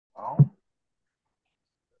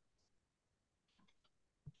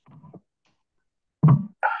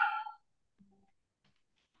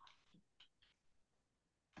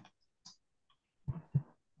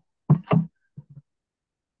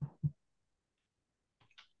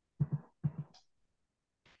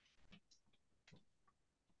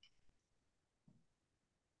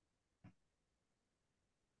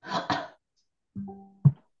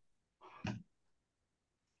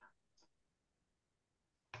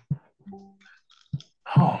Hold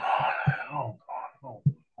on. Hold on. Hold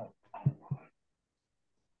on.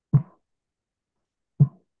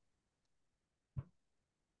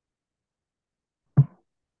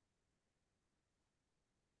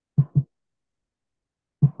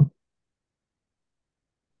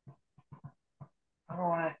 How do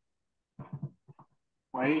I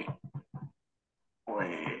wait?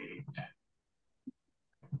 Wait.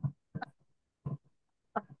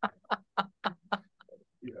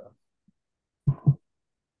 Yeah.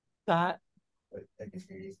 That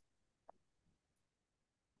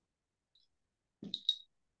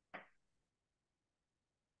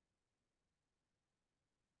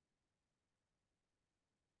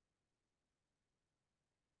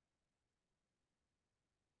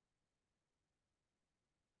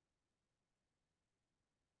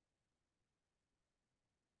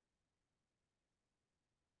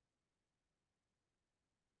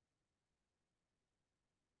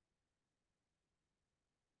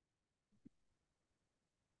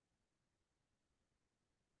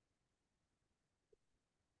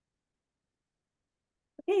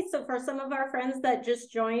Okay, so for some of our friends that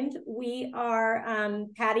just joined, we are,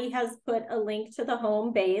 Patty has put a link to the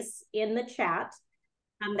home base in the chat.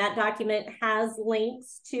 That document has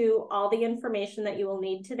links to all the information that you will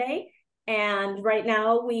need today. And right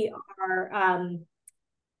now we are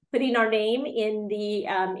putting our name in the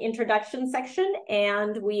introduction section,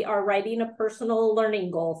 and we are writing a personal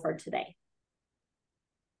learning goal for today.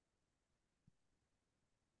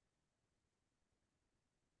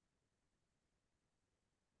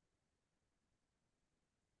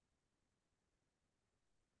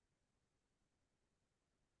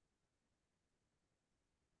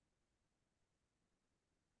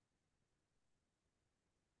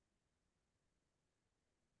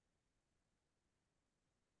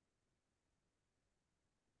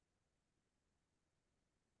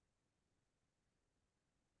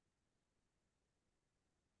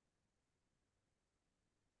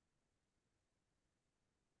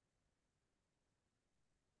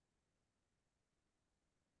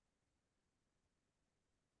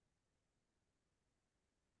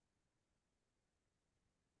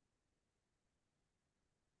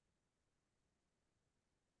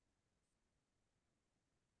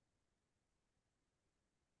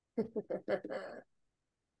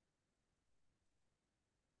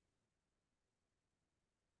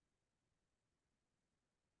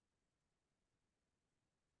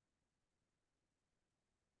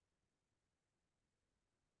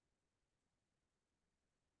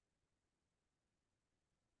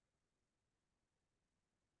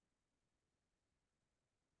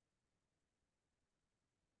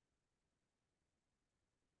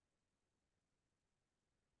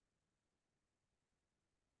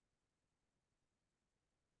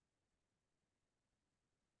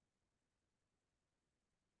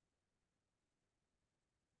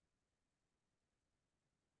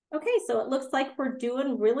 Okay, so it looks like we're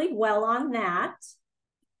doing really well on that.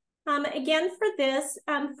 Again, for this,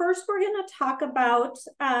 first we're going to talk about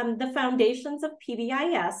the foundations of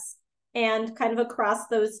PBIS and kind of across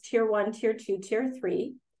those tier 1, tier 2, tier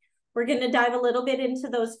 3. We're going to dive a little bit into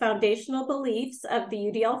those foundational beliefs of the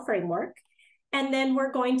UDL framework. And then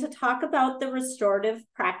we're going to talk about the restorative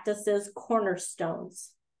practices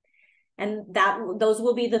cornerstones. And those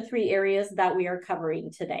will be the 3 areas that we are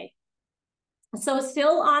covering today. So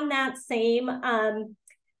still on that same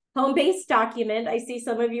home-based document, I see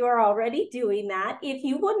some of you are already doing that. If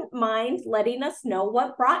you wouldn't mind letting us know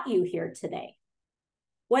what brought you here today.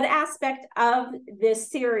 What aspect of this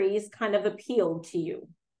series kind of appealed to you?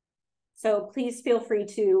 So please feel free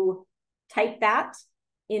to type that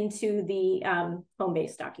into the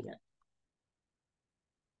home-based document.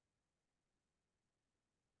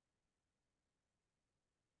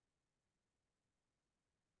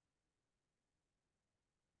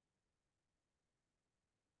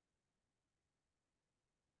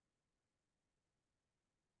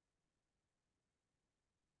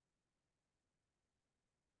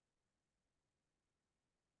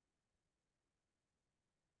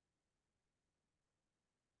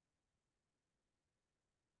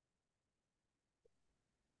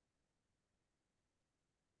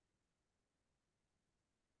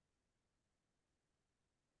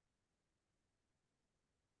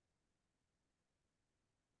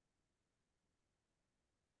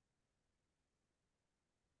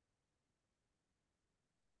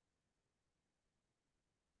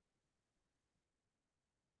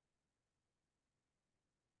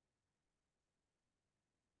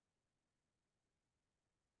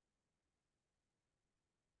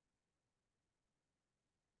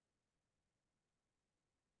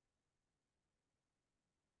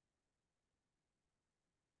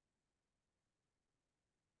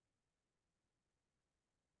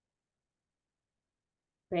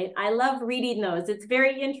 right? I love reading those. It's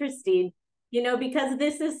very interesting, you know, because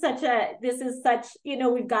this is such, you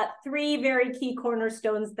know, we've got three very key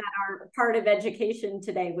cornerstones that are part of education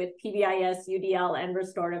today with PBIS, UDL, and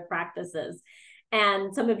restorative practices.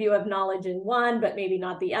 And some of you have knowledge in one, but maybe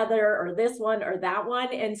not the other, or this one or that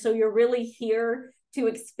one. And so you're really here to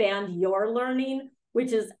expand your learning,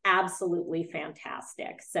 which is absolutely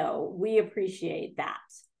fantastic. So we appreciate that.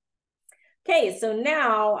 Okay, so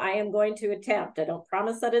now I am going to attempt, I don't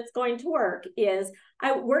promise that it's going to work,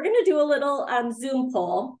 we're going to do a little Zoom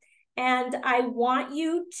poll, and I want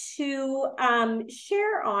you to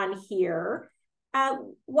share on here,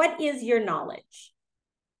 what is your knowledge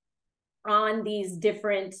on these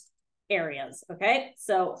different areas, okay?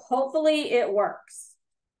 So hopefully it works.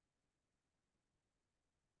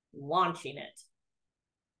 Launching it.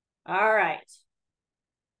 All right.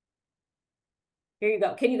 Here you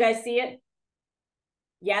go. Can you guys see it?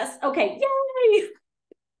 Yes? Okay, yay!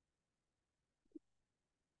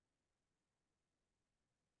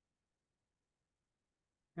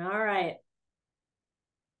 All right.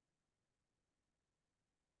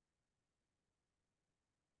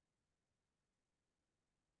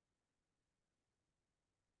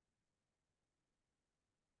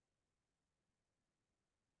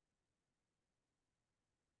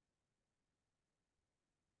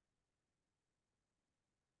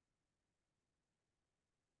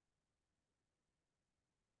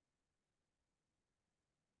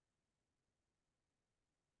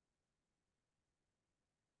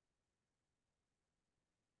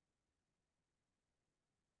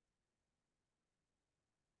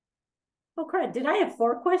 Oh, crud. Did I have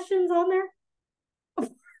 4 questions on there?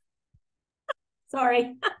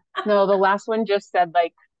 Sorry. No, the last one just said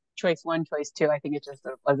like choice 1, choice 2. I think it just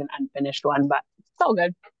was an unfinished one, but it's all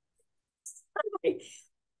good.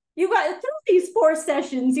 You got through these 4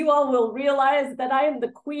 sessions, you all will realize that I am the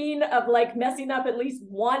queen of like messing up at least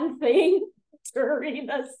one thing during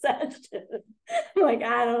a session. Like,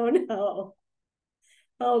 I don't know.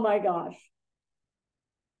 Oh my gosh.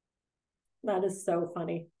 That is so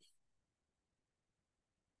funny.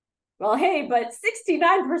 Well, hey, but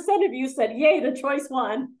 69% of you said yay to choice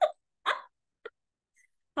 1.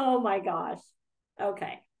 Oh my gosh.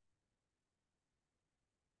 Okay.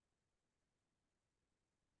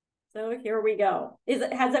 So here we go.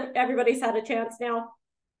 Has everybody's had a chance now?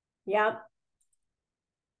 Yeah.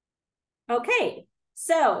 Okay.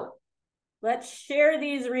 So let's share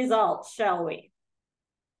these results, shall we?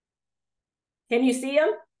 Can you see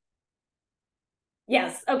them?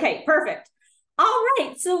 Yes. Okay, perfect. All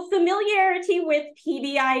right. So familiarity with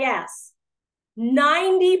PBIS.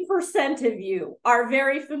 90% of you are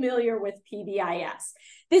very familiar with PBIS.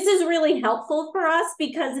 This is really helpful for us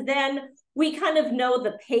because then we kind of know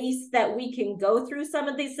the pace that we can go through some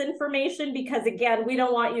of this information, because again, we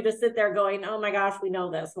don't want you to sit there going, oh my gosh, we know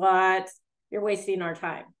this. What? You're wasting our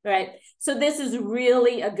time, right? So this is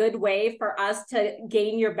really a good way for us to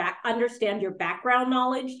gain understand your background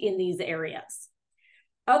knowledge in these areas.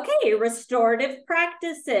 Okay, restorative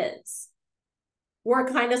practices. We're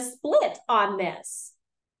kind of split on this,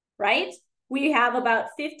 right? We have about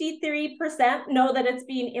 53% know that it's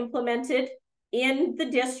being implemented in the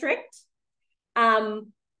district. 4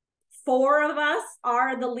 of us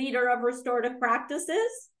are the leader of restorative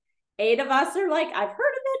practices. 8 of us are like, I've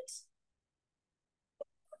heard of it,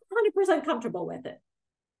 100% comfortable with it,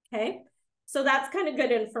 okay? So that's kind of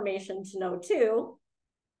good information to know too.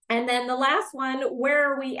 And then the last one,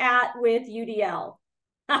 where are we at with UDL?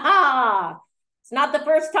 Ha-ha! It's not the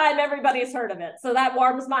first time everybody's heard of it, so that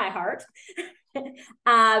warms my heart.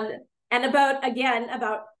 And about a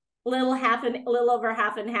little over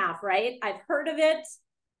half and half, right? I've heard of it.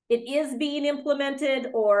 It is being implemented,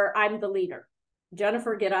 or I'm the leader.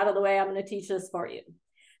 Jennifer, get out of the way. I'm going to teach this for you.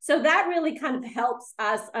 So that really kind of helps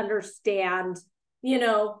us understand, you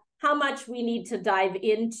know, how much we need to dive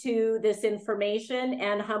into this information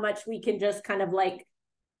and how much we can just kind of like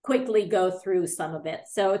quickly go through some of it.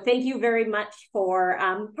 So thank you very much for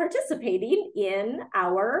participating in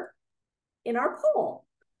our poll.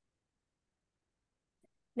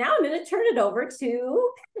 Now I'm going to turn it over to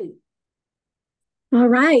Patty. All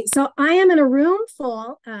right, so I am in a room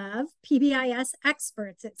full of PBIS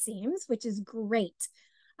experts, it seems, which is great.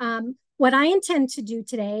 What I intend to do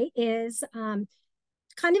today is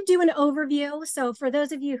kind of do an overview. So for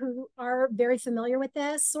those of you who are very familiar with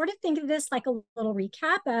this, sort of think of this like a little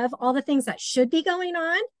recap of all the things that should be going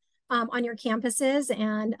on your campuses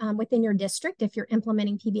and within your district if you're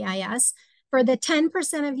implementing PBIS. For the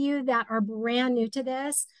 10% of you that are brand new to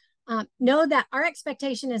this, Know that our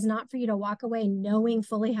expectation is not for you to walk away knowing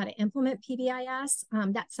fully how to implement PBIS.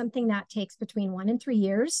 That's something that takes between 1 and 3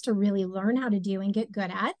 years to really learn how to do and get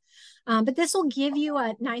good at. But this will give you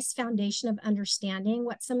a nice foundation of understanding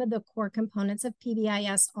what some of the core components of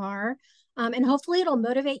PBIS are. And hopefully it'll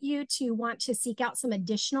motivate you to want to seek out some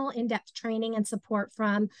additional in-depth training and support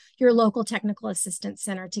from your local technical assistance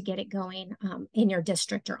center to get it going in your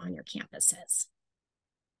district or on your campuses.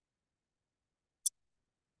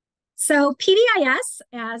 So PBIS,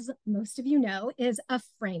 as most of you know, is a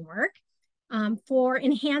framework for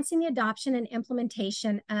enhancing the adoption and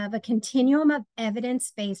implementation of a continuum of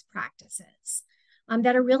evidence-based practices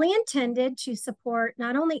that are really intended to support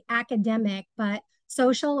not only academic, but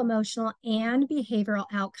social, emotional, and behavioral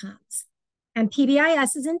outcomes. And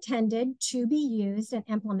PBIS is intended to be used and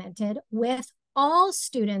implemented with all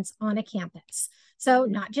students on a campus. So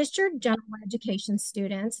not just your general education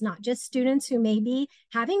students, not just students who may be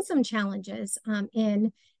having some challenges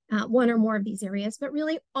in one or more of these areas, but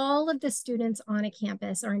really all of the students on a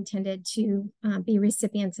campus are intended to be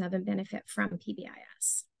recipients of and benefit from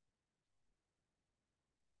PBIS.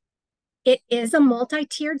 It is a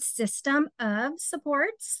multi-tiered system of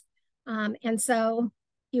supports. And so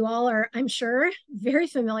you all are, I'm sure, very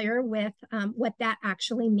familiar with what that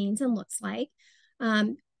actually means and looks like.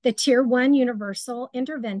 The Tier 1 universal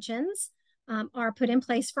interventions are put in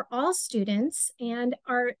place for all students and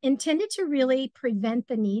are intended to really prevent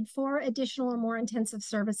the need for additional or more intensive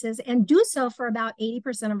services and do so for about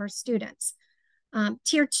 80% of our students.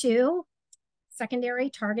 Tier 2, secondary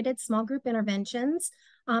targeted small group interventions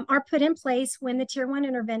are put in place when the Tier 1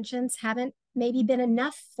 interventions haven't maybe been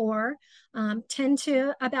enough for 10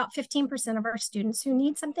 to about 15% of our students who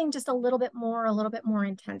need something just a little bit more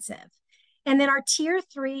intensive. And then our Tier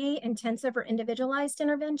 3 intensive or individualized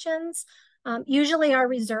interventions usually are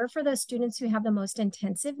reserved for those students who have the most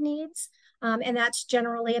intensive needs. And that's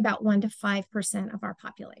generally about 1 to 5% of our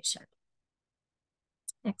population.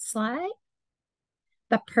 Next slide.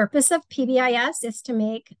 The purpose of PBIS is to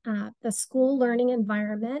make the school learning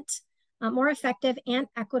environment more effective and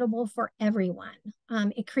equitable for everyone.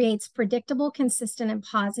 It creates predictable, consistent, and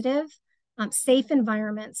positive, safe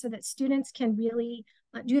environments so that students can really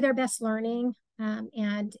do their best learning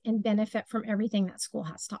and benefit from everything that school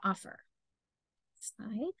has to offer.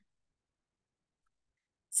 Slide.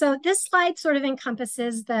 So this slide sort of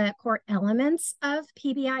encompasses the core elements of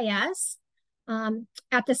PBIS.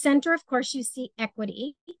 At the center, of course, you see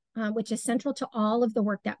equity, which is central to all of the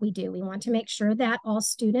work that we do. We want to make sure that all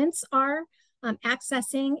students are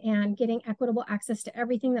accessing and getting equitable access to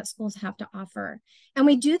everything that schools have to offer. And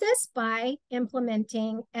we do this by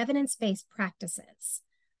implementing evidence-based practices.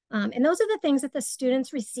 And those are the things that the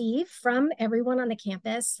students receive from everyone on the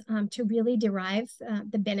campus to really derive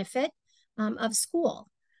the benefit of school.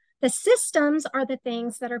 The systems are the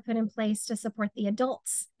things that are put in place to support the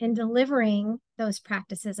adults in delivering those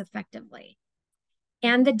practices effectively.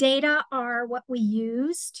 And the data are what we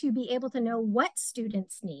use to be able to know what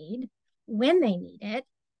students need, when they need it,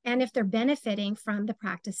 and if they're benefiting from the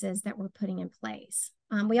practices that we're putting in place.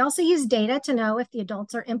 We also use data to know if the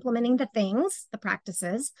adults are implementing the things, the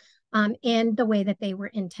practices, in the way that they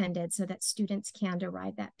were intended so that students can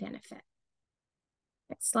derive that benefit.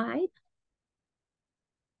 Next slide.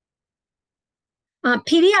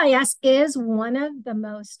 PBIS is one of the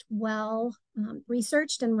most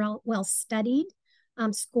well-researched and well-studied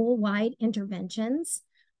school-wide interventions.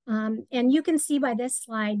 And you can see by this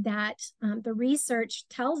slide that the research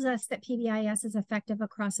tells us that PBIS is effective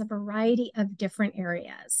across a variety of different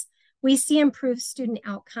areas. We see improved student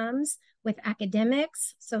outcomes with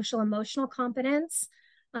academics, social emotional competence,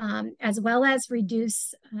 as well as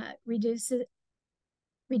reduction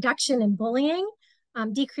in bullying,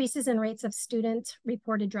 decreases in rates of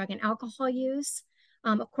student-reported drug and alcohol use.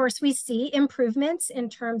 Of course, we see improvements in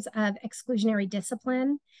terms of exclusionary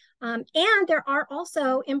discipline, and there are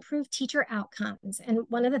also improved teacher outcomes. And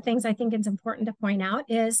one of the things I think is important to point out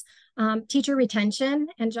is teacher retention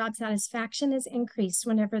and job satisfaction is increased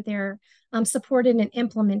whenever they're supported in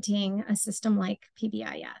implementing a system like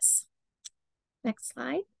PBIS. Next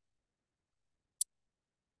slide.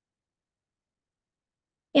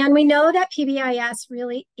 And we know that PBIS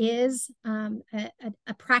really is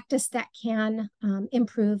a practice that can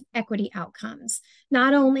improve equity outcomes,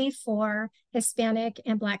 not only for Hispanic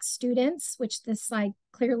and Black students, which this slide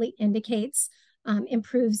clearly indicates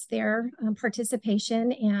improves their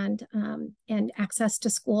participation and access to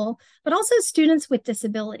school, but also students with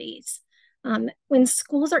disabilities. When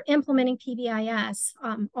schools are implementing PBIS,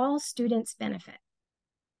 all students benefit.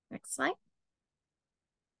 Next slide.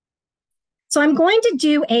 So I'm going to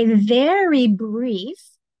do a very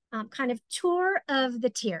brief kind of tour of the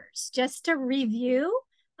tiers, just to review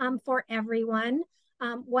for everyone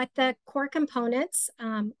what the core components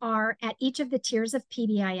are at each of the tiers of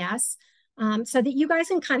PBIS, so that you guys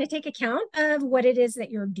can kind of take account of what it is that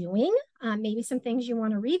you're doing, maybe some things you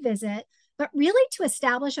want to revisit, but really to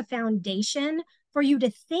establish a foundation for you to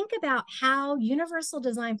think about how universal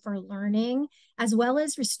design for learning, as well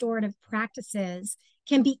as restorative practices,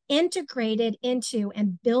 can be integrated into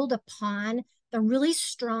and build upon the really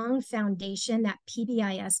strong foundation that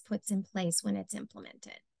PBIS puts in place when it's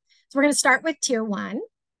implemented. So we're going to start with Tier 1.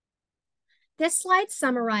 This slide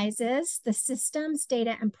summarizes the systems,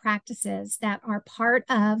 data, and practices that are part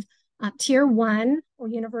of Tier 1 or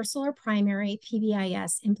universal or primary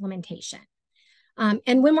PBIS implementation.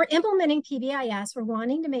 And when we're implementing PBIS, we're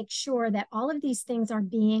wanting to make sure that all of these things are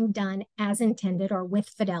being done as intended or with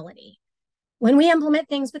fidelity. When we implement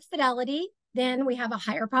things with fidelity, then we have a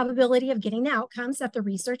higher probability of getting the outcomes that the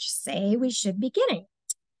research say we should be getting.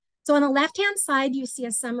 So on the left-hand side, you see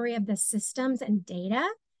a summary of the systems and data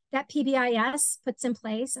that PBIS puts in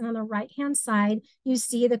place. And on the right-hand side, you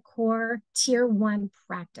see the core Tier 1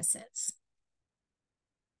 practices.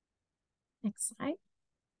 Next slide.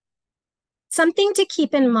 Something to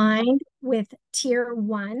keep in mind with Tier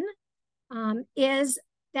 1 is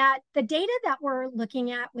that the data that we're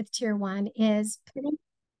looking at with Tier 1 is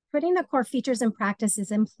putting the core features and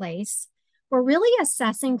practices in place. We're really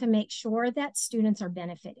assessing to make sure that students are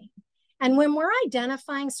benefiting. And when we're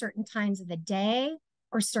identifying certain times of the day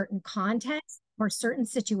or certain contexts or certain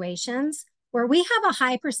situations where we have a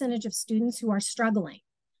high percentage of students who are struggling,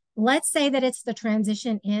 let's say that it's the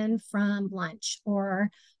transition in from lunch or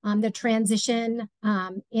the transition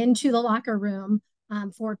into the locker room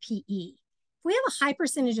for PE. If we have a high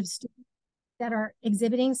percentage of students that are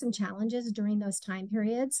exhibiting some challenges during those time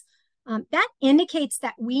periods, that indicates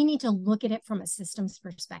that we need to look at it from a systems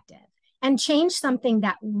perspective and change something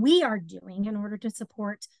that we are doing in order to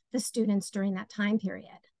support the students during that time period.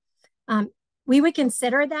 We would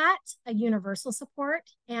consider that a universal support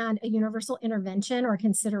and a universal intervention or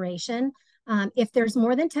consideration if there's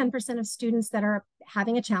more than 10% of students that are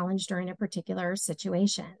having a challenge during a particular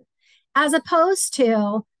situation, as opposed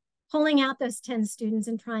to pulling out those 10 students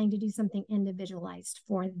and trying to do something individualized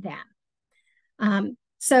for them.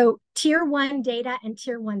 So Tier 1 data and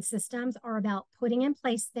Tier 1 systems are about putting in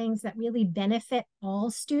place things that really benefit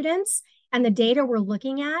all students. And the data we're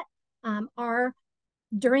looking at are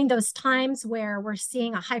during those times where we're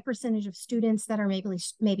seeing a high percentage of students that are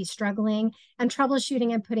maybe struggling, and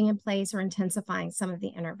troubleshooting and putting in place or intensifying some of the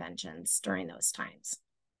interventions during those times.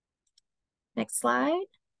 Next slide.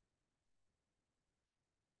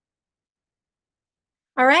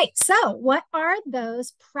 All right, so what are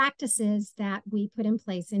those practices that we put in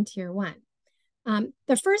place in Tier 1?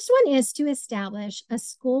 The first one is to establish a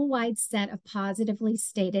school-wide set of positively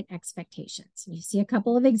stated expectations. You see a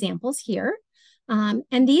couple of examples here.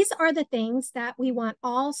 And these are the things that we want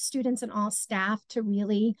all students and all staff to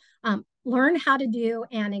really learn how to do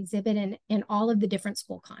and exhibit in all of the different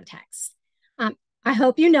school contexts. I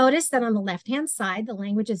hope you notice that on the left-hand side, the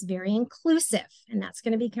language is very inclusive, and that's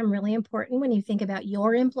going to become really important when you think about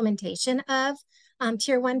your implementation of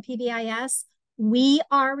Tier 1 PBIS. We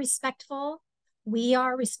are respectful, we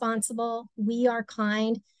are responsible, we are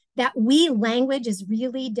kind. That we language is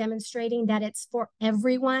really demonstrating that it's for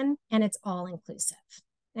everyone and it's all inclusive.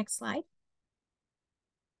 Next slide.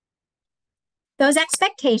 Those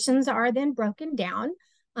expectations are then broken down,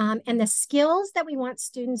 and the skills that we want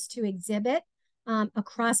students to exhibit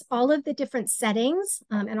across all of the different settings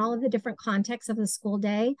and all of the different contexts of the school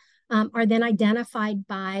day are then identified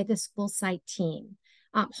by the school site team.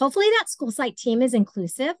 Hopefully that school site team is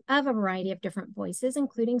inclusive of a variety of different voices,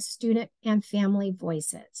 including student and family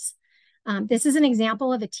voices. This is an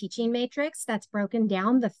example of a teaching matrix that's broken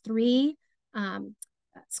down the 3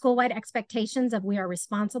 school-wide expectations of we are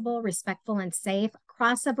responsible, respectful, and safe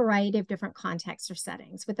across a variety of different contexts or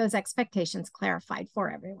settings, with those expectations clarified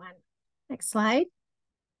for everyone. Next slide.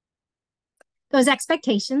 Those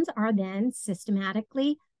expectations are then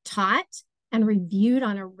systematically taught and reviewed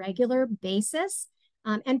on a regular basis,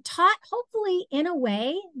 and taught hopefully in a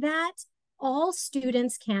way that all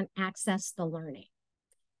students can access the learning.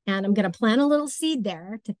 And I'm going to plant a little seed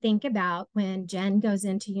there to think about when Jen goes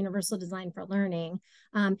into Universal Design for Learning,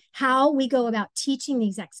 how we go about teaching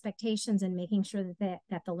these expectations and making sure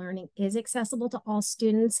that the learning is accessible to all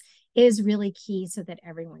students is really key so that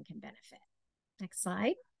everyone can benefit. Next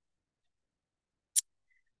slide.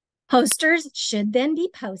 Posters should then be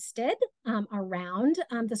posted around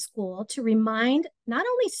the school to remind not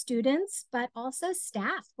only students, but also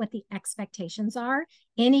staff what the expectations are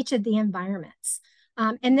in each of the environments.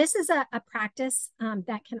 And this is a practice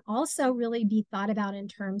that can also really be thought about in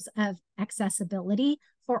terms of accessibility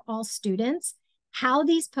for all students. How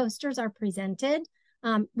these posters are presented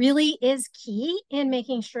really is key in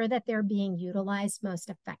making sure that they're being utilized most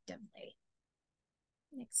effectively.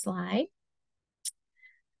 Next slide.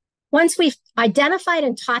 Once we've identified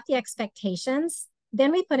and taught the expectations,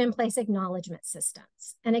 then we put in place acknowledgement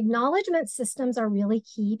systems. And acknowledgement systems are really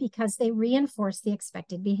key because they reinforce the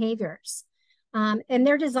expected behaviors. And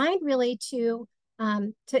they're designed really to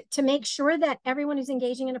make sure that everyone who's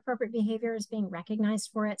engaging in appropriate behavior is being recognized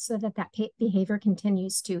for it so that that behavior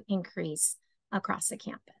continues to increase across the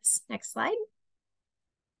campus. Next slide.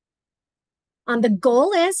 The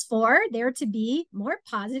goal is for there to be more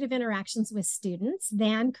positive interactions with students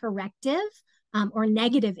than corrective or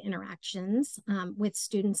negative interactions with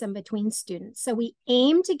students and between students. So we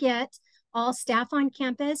aim to get all staff on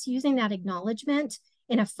campus using that acknowledgement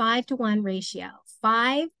in a 5-to-1 ratio,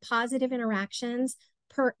 5 positive interactions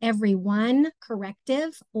per every 1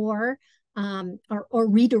 corrective or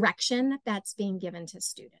redirection that's being given to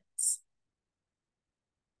students.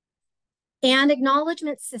 And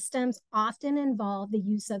acknowledgement systems often involve the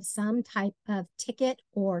use of some type of ticket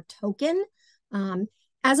or token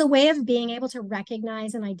as a way of being able to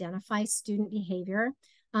recognize and identify student behavior.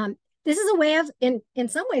 This is a way of, in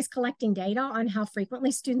some ways, collecting data on how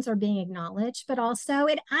frequently students are being acknowledged, but also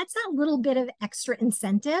it adds that little bit of extra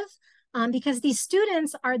incentive because these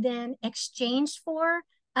students are then exchanged for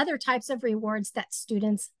other types of rewards that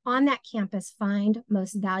students on that campus find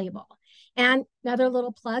most valuable. And another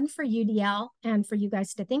little plug for UDL and for you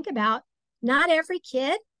guys to think about, not every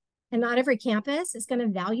kid and not every campus is going to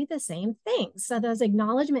value the same things. So those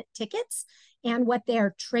acknowledgement tickets and what they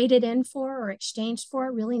are traded in for or exchanged for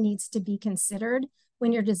really needs to be considered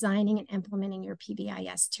when you're designing and implementing your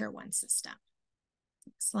PBIS Tier 1 system.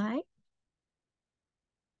 Next slide.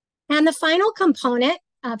 And the final component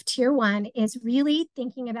of Tier 1 is really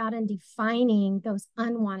thinking about and defining those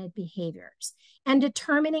unwanted behaviors and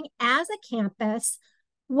determining as a campus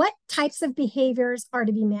what types of behaviors are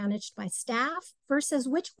to be managed by staff versus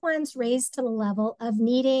which ones raise to the level of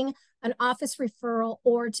needing an office referral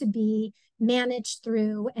or to be managed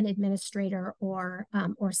through an administrator or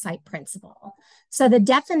site principal. So the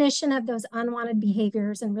definition of those unwanted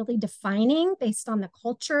behaviors and really defining based on the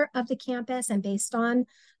culture of the campus and based on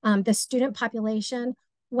the student population,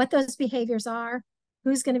 what those behaviors are,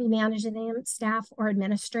 who's going to be managing them, staff or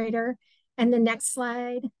administrator. And the next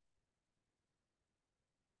slide.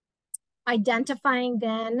 Identifying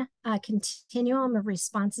then a continuum of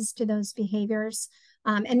responses to those behaviors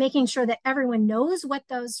and making sure that everyone knows what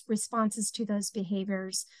those responses to those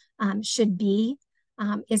behaviors should be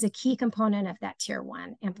is a key component of that Tier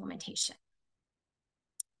 1 implementation.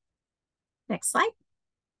 Next slide.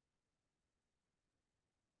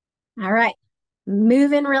 All right,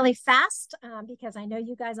 moving really fast because I know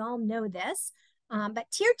you guys all know this, but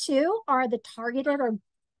Tier 2 are the targeted or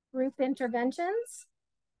group interventions.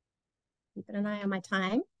 Keeping an eye on my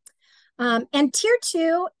time. And Tier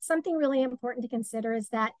 2, something really important to consider is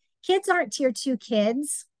that kids aren't Tier 2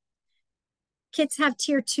 kids. Kids have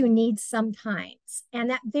Tier 2 needs sometimes, and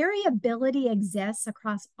that variability exists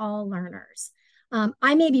across all learners.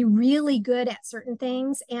 I may be really good at certain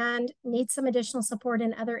things and need some additional support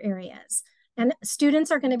in other areas. And students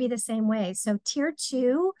are going to be the same way. So Tier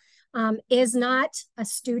 2 is not a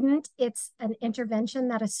student, it's an intervention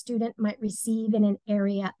that a student might receive in an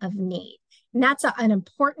area of need. And that's an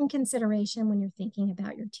important consideration when you're thinking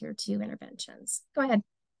about your Tier 2 interventions. Go ahead.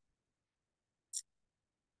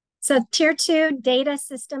 So Tier 2 data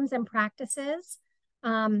systems and practices.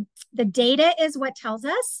 The data is what tells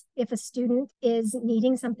us if a student is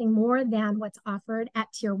needing something more than what's offered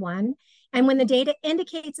at Tier 1. And when the data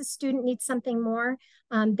indicates a student needs something more,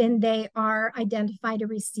 then they are identified to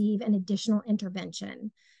receive an additional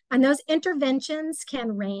intervention. And those interventions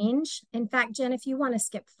can range. In fact, Jen, if you want to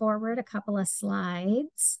skip forward a couple of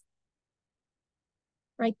slides.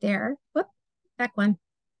 Right there. Whoop, back one.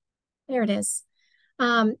 There it is.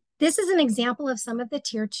 This is an example of some of the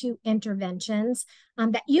Tier 2 interventions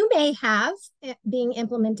that you may have being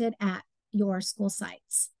implemented at your school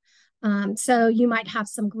sites. So you might have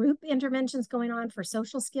some group interventions going on for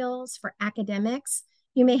social skills, for academics.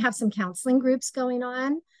 You may have some counseling groups going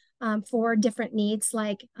on for different needs,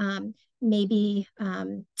 like maybe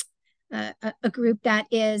a group that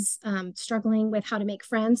is struggling with how to make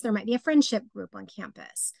friends. There might be a friendship group on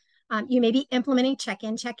campus. You may be implementing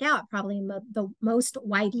check-in, check-out, probably the most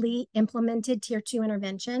widely implemented Tier 2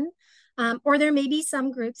 intervention. Or there may be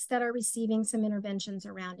some groups that are receiving some interventions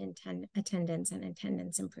around attendance and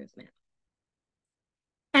attendance improvement.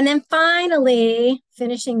 And then finally,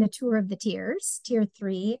 finishing the tour of the tiers. Tier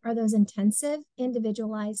 3 are those intensive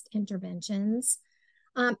individualized interventions.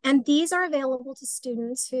 And these are available to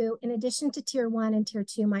students who, in addition to Tier 1 and Tier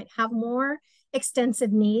 2, might have more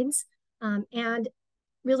extensive needs and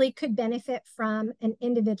really could benefit from an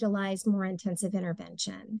individualized, more intensive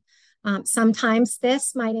intervention. Sometimes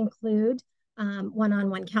this might include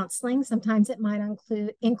one-on-one counseling. Sometimes it might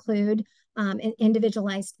include an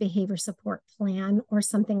individualized behavior support plan or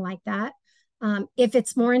something like that. If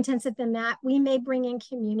it's more intensive than that, we may bring in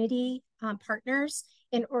community partners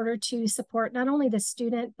in order to support not only the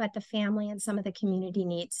student, but the family and some of the community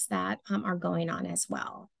needs that are going on as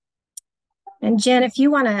well. And Jen, if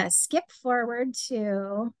you want to skip forward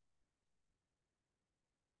to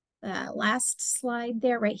the last slide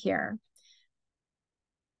there, right here.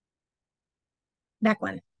 That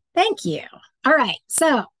one. Thank you. All right.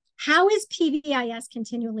 So how is PBIS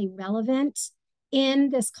continually relevant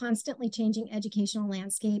in this constantly changing educational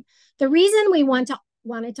landscape? The reason we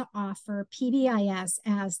wanted to offer PBIS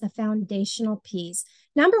as the foundational piece,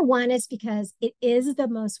 number one, is because it is the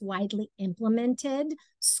most widely implemented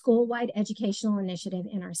school-wide educational initiative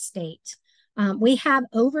in our state. We have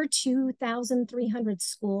over 2,300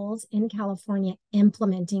 schools in California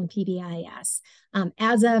implementing PBIS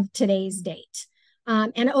as of today's date.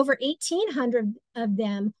 And over 1,800 of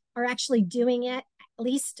them are actually doing it, at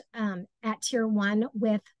least at Tier 1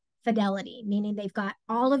 with fidelity, meaning they've got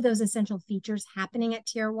all of those essential features happening at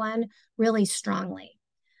Tier 1 really strongly.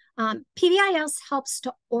 PBIS helps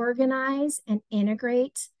to organize and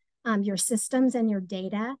integrate your systems and your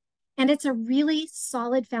data. And it's a really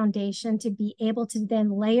solid foundation to be able to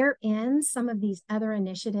then layer in some of these other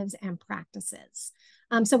initiatives and practices.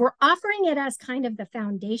 So we're offering it as kind of the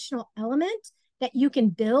foundational element that you can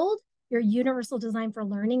build your universal design for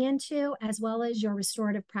learning into, as well as your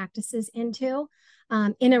restorative practices into,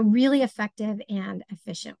 in a really effective and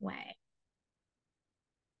efficient way.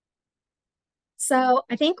 So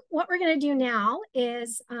I think what we're going to do now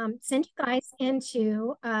is send you guys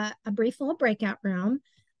into a brief little breakout room.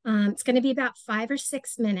 It's going to be about 5 or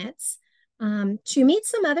 6 minutes to meet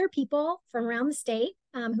some other people from around the state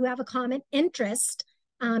who have a common interest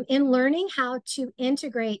in learning how to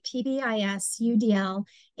integrate PBIS, UDL,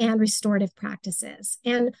 and restorative practices.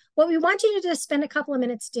 And what we want you to just spend a couple of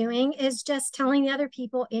minutes doing is just telling the other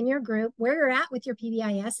people in your group where you're at with your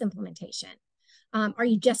PBIS implementation. Are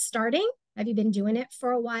you just starting? Have you been doing it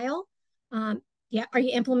for a while? Yeah, are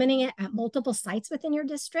you implementing it at multiple sites within your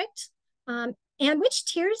district? And which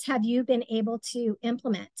tiers have you been able to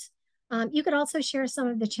implement? You could also share some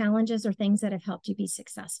of the challenges or things that have helped you be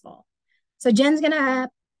successful. So Jen's going to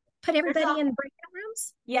put everybody in breakout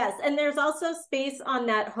rooms. Yes, and there's also space on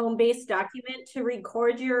that home-based document to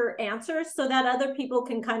record your answers so that other people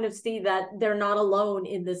can kind of see that they're not alone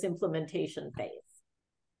in this implementation phase.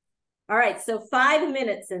 All right, so 5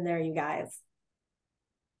 minutes in there, you guys.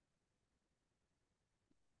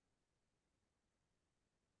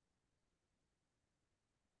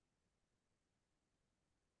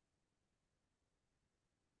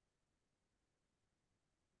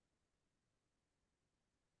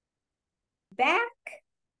 Back.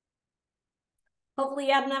 Hopefully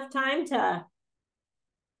you have enough time to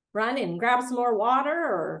run and grab some more water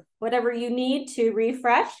or whatever you need to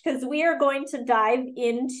refresh, because we are going to dive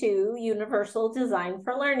into universal design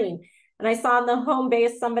for learning. And I saw on the home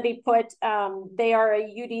base somebody put they are a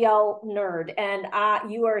UDL nerd, and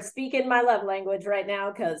you are speaking my love language right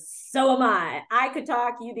now, because so am I. I could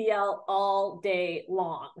talk UDL all day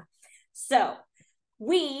long. So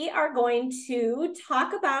we are going to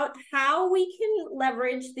talk about how we can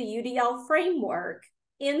leverage the UDL framework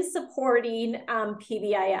in supporting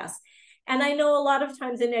PBIS. And I know a lot of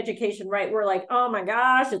times in education, right, we're like, oh my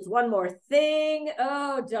gosh, it's one more thing.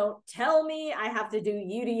 Oh, don't tell me I have to do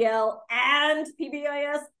UDL and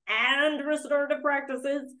PBIS and restorative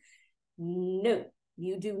practices. No,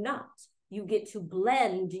 you do not. You get to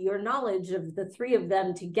blend your knowledge of the three of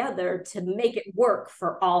them together to make it work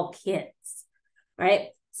for all kids. Right?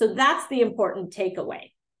 So that's the important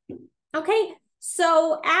takeaway. Okay,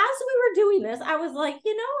 so as we were doing this, I was like,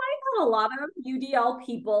 you know, I got a lot of UDL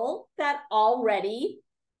people that are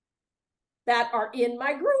in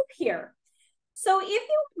my group here. So if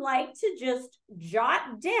you would like to just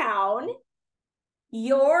jot down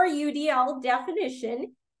your UDL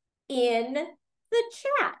definition in the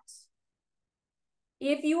chat,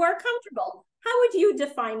 if you are comfortable, how would you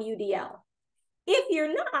define UDL? If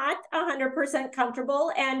you're not 100%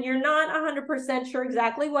 comfortable and you're not 100% sure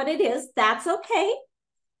exactly what it is, that's okay.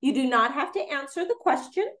 You do not have to answer the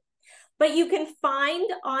question. But you can find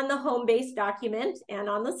on the home base document and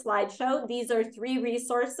on the slideshow, these are 3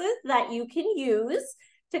 resources that you can use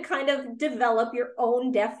to kind of develop your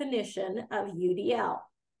own definition of UDL.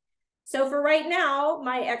 So for right now,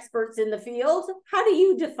 my experts in the field, how do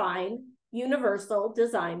you define universal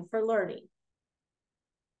design for learning?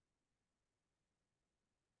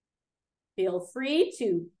 Feel free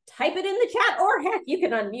to type it in the chat, or heck, you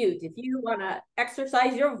can unmute if you want to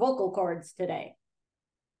exercise your vocal cords today.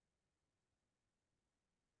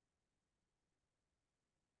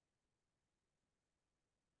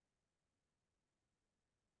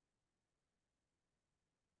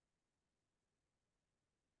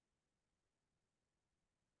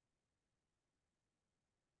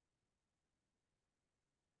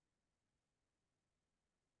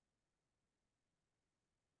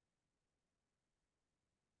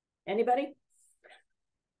 Anybody?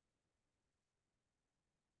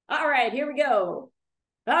 All right, here we go.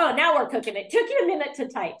 Oh, now we're cooking it. Took you a minute to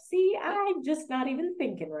type. See, I'm just not even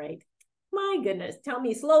thinking right. My goodness, tell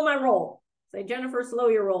me, slow my roll. Say, Jennifer, slow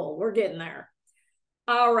your roll. We're getting there.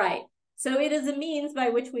 All right, so it is a means by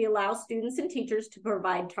which we allow students and teachers to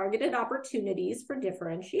provide targeted opportunities for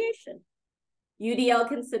differentiation. UDL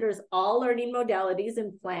considers all learning modalities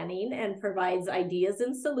in planning and provides ideas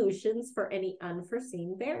and solutions for any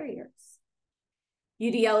unforeseen barriers.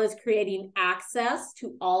 UDL is creating access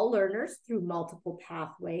to all learners through multiple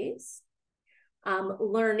pathways.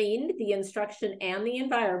 Learning, the instruction, and the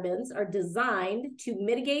environments are designed to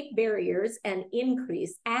mitigate barriers and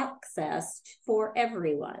increase access for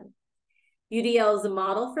everyone. UDL is a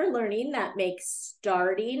model for learning that makes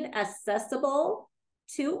starting accessible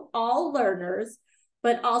to all learners,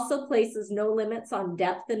 but also places no limits on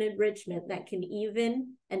depth and enrichment that can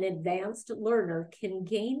even an advanced learner can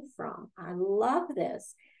gain from. I love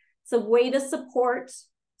this. It's a way to support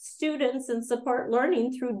students and support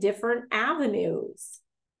learning through different avenues,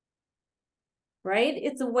 right?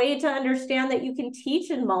 It's a way to understand that you can teach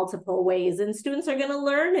in multiple ways and students are going to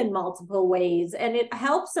learn in multiple ways, and it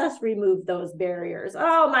helps us remove those barriers.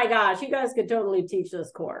 Oh my gosh, you guys could totally teach this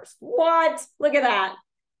course. What? Look at that.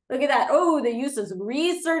 Look at that. Oh, the use of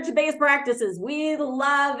research-based practices. We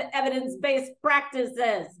love evidence-based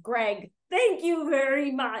practices, Greg. Thank you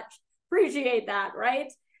very much. Appreciate that,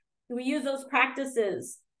 right? We use those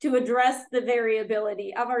practices to address the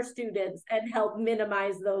variability of our students and help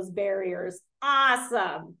minimize those barriers.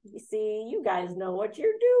 Awesome. You see, you guys know what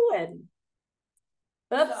you're doing.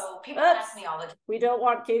 Oops. So people ask me all the time. We don't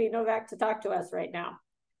want Katie Novak to talk to us right now.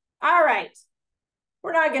 All right.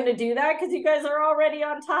 We're not going to do that because you guys are already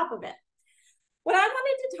on top of it. What I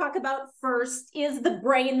wanted to talk about first is the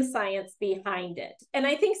brain science behind it. And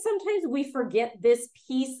I think sometimes we forget this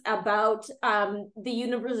piece about the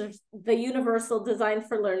Universal Design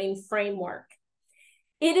for Learning framework.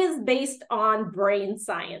 It is based on brain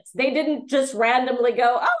science. They didn't just randomly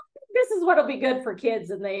go, oh, this is what'll be good for kids,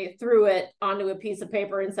 and they threw it onto a piece of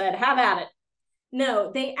paper and said, have at it.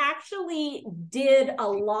 No, they actually did a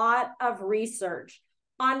lot of research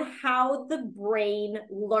on how the brain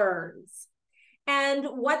learns. And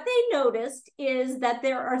what they noticed is that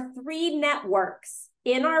there are 3 networks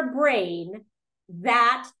in our brain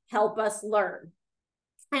that help us learn.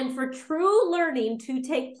 And for true learning to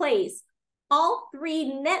take place, all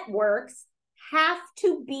 3 networks have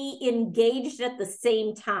to be engaged at the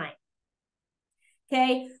same time.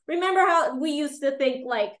 Okay, remember how we used to think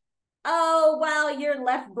like, oh, well, you're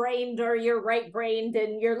left-brained or you're right-brained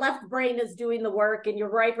and your left brain is doing the work and your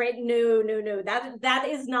right brain, no. That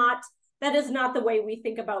is not the way we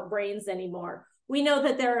think about brains anymore. We know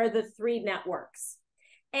that there are the 3 networks.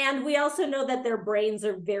 And we also know that their brains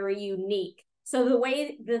are very unique. So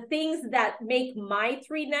the things that make my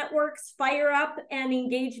 3 networks fire up and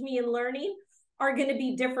engage me in learning are going to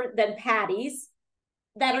be different than Patty's,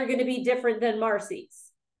 that are going to be different than Marcy's.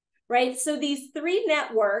 Right? So these 3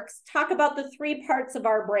 networks talk about the 3 parts of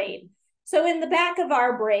our brain. So in the back of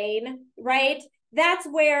our brain, right, that's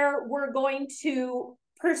where we're going to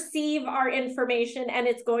perceive our information and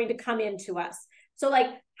it's going to come into us. So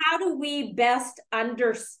like, how do we best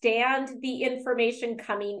understand the information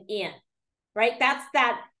coming in, right? That's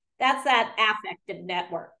that affective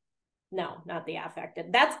network. No, not the affective.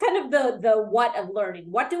 That's kind of the what of learning.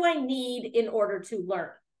 What do I need in order to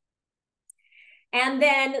learn? And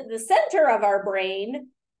then the center of our brain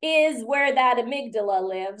is where that amygdala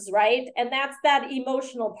lives, right? And that's that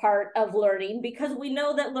emotional part of learning, because we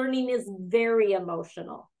know that learning is very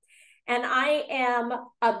emotional. And I am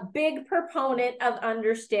a big proponent of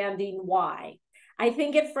understanding why. I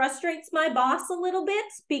think it frustrates my boss a little bit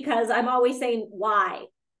because I'm always saying, why?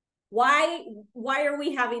 Why are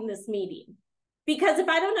we having this meeting? Because if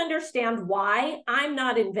I don't understand why, I'm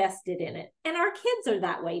not invested in it. And our kids are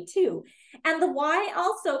that way too. And the why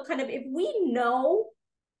also kind of, if we know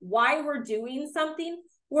why we're doing something,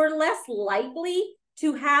 we're less likely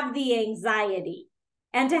to have the anxiety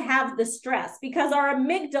and to have the stress, because our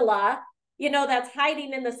amygdala, you know, that's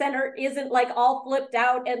hiding in the center isn't like all flipped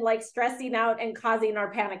out and like stressing out and causing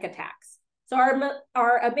our panic attacks. So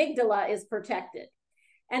our amygdala is protected.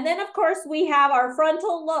 And then of course we have our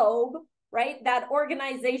frontal lobe, right? That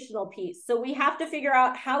organizational piece. So we have to figure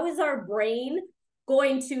out, how is our brain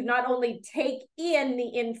going to not only take in the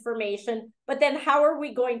information, but then how are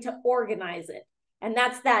we going to organize it? And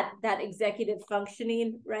that's that executive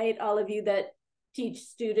functioning, right? All of you that teach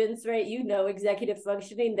students, right? You know, executive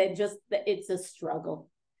functioning, it's a struggle.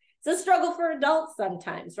 It's a struggle for adults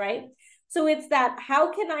sometimes, right? So it's that,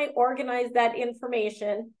 how can I organize that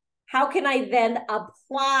information? How can I then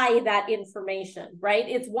apply that information, right?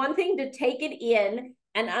 It's one thing to take it in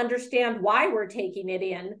and understand why we're taking it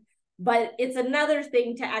in, but it's another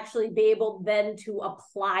thing to actually be able then to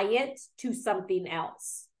apply it to something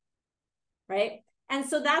else, right? And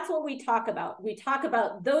so that's what we talk about. We talk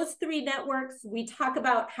about those three networks. We talk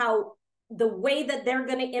about how the way that they're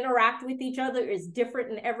going to interact with each other is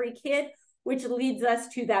different in every kid, which leads us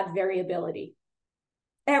to that variability.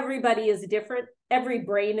 Everybody is different. Every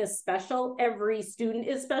brain is special. Every student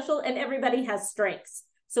is special, and everybody has strengths.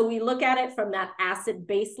 So we look at it from that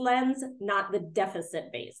asset-based lens, not the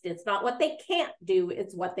deficit-based. It's not what they can't do,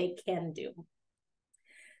 it's what they can do.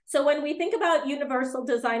 So when we think about universal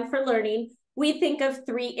design for learning, we think of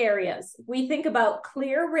three areas. We think about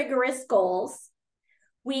clear, rigorous goals.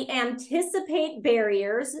 We anticipate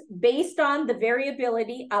barriers based on the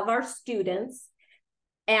variability of our students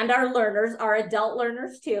and our learners, our adult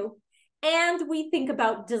learners too. And we think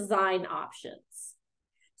about design options.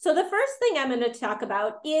 So the first thing I'm going to talk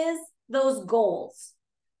about is those goals.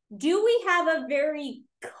 Do we have a very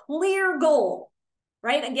clear goal,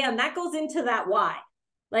 right? Again, that goes into that why.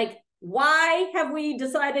 Like, why have we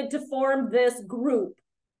decided to form this group,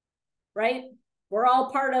 right? We're all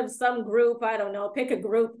part of some group. I don't know, pick a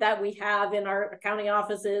group that we have in our county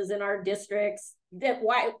offices, in our districts.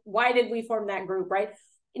 Why did we form that group, right?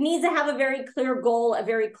 It needs to have a very clear goal, a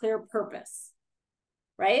very clear purpose,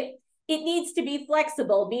 right? It needs to be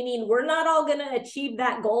flexible, meaning we're not all going to achieve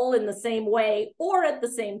that goal in the same way or at the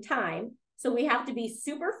same time. So we have to be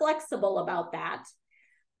super flexible about that.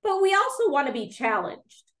 But we also want to be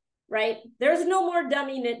challenged, right? There's no more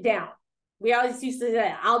dumbing it down. We always used to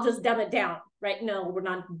say, I'll just dumb it down, right? No, we're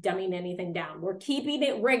not dumbing anything down. We're keeping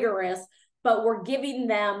it rigorous, but we're giving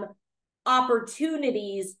them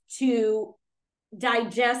opportunities to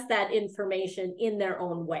digest that information in their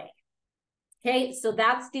own way. Okay, so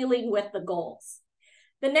that's dealing with the goals.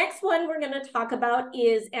 The next one we're going to talk about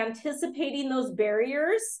is anticipating those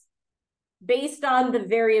barriers based on the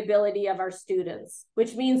variability of our students,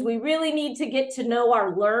 which means we really need to get to know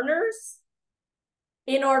our learners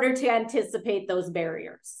in order to anticipate those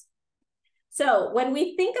barriers. So when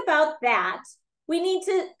we think about that, we need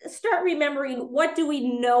to start remembering, what do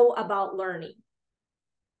we know about learning,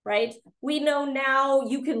 right? We know now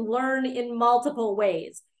you can learn in multiple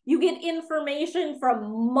ways. You get information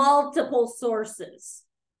from multiple sources,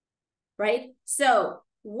 right? So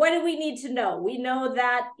what do we need to know? We know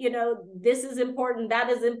that, you know, this is important, that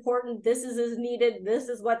is important, this is needed, this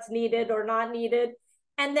is what's needed or not needed.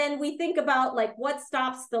 And then we think about, like, what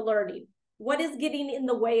stops the learning? What is getting in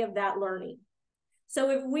the way of that learning? So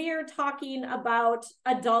if we are talking about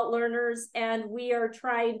adult learners and we are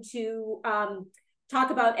trying to talk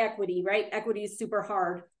about equity, right? Equity is super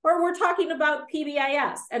hard. Or we're talking about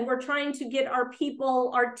PBIS and we're trying to get our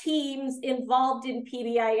people, our teams involved in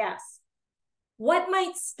PBIS. What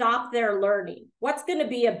might stop their learning? What's going to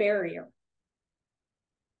be a barrier?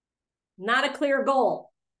 Not a clear goal.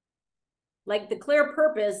 Like, the clear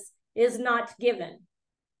purpose is not given.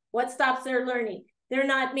 What stops their learning? They're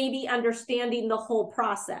not maybe understanding the whole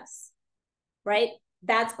process, right?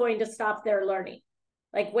 That's going to stop their learning.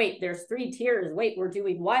 Like, wait, there's 3 tiers. Wait, we're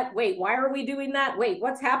doing what? Wait, why are we doing that? Wait,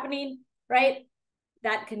 what's happening, right?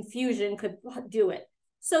 That confusion could do it.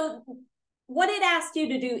 So what it asks you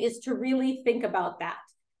to do is to really think about that.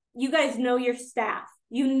 You guys know your staff.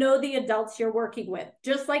 You know the adults you're working with,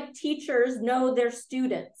 just like teachers know their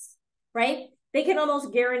students, right? They can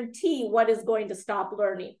almost guarantee what is going to stop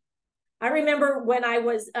learning. I remember when I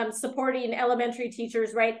was supporting elementary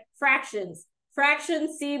teachers, right? Fractions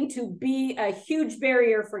seem to be a huge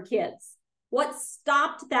barrier for kids. What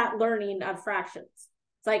stopped that learning of fractions?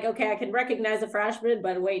 It's like, okay, I can recognize a fraction,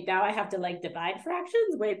 but wait, now I have to like divide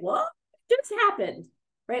fractions? Wait, what just happened,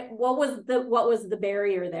 right? What was the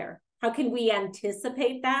barrier there? How can we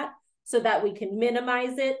anticipate that so that we can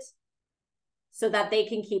minimize it so that they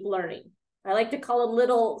can keep learning? I like to call them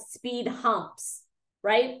little speed humps,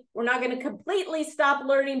 right? We're not going to completely stop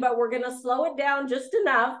learning, but we're going to slow it down just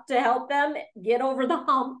enough to help them get over the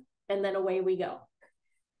hump, and then away we go.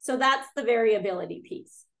 So that's the variability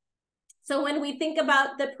piece. So when we think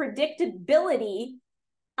about the predictability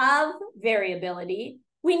of variability,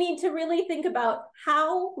 we need to really think about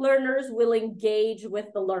how learners will engage with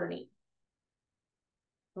the learning.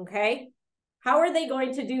 Okay? How are they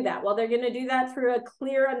going to do that? Well, they're going to do that through a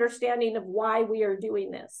clear understanding of why we are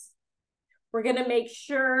doing this. We're going to make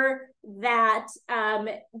sure that,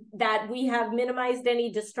 that we have minimized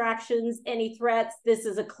any distractions, any threats. This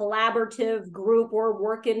is a collaborative group. We're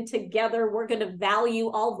working together. We're going to value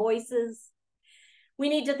all voices. We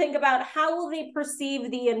need to think about how will they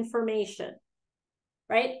perceive the information,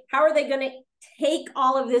 right? How are they going to take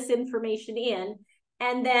all of this information in?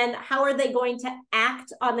 And then how are they going to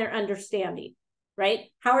act on their understanding, right?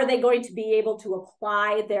 How are they going to be able to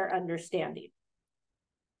apply their understanding?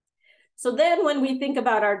 So then when we think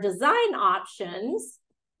about our design options,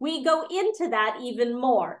 we go into that even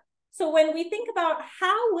more. So when we think about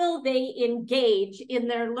how will they engage in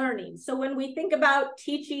their learning? So when we think about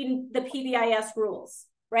teaching the PBIS rules,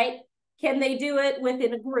 right? Can they do it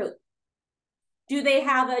within a group? Do they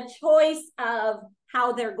have a choice of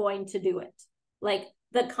how they're going to do it? Like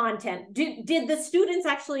the content. Did the students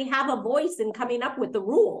actually have a voice in coming up with the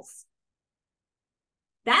rules?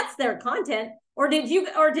 That's their content. Or did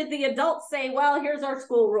the adults say, well, here's our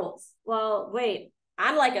school rules? Well, wait,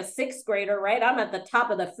 I'm like a sixth grader, right? I'm at the top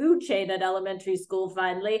of the food chain at elementary school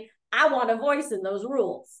finally. I want a voice in those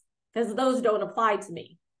rules because those don't apply to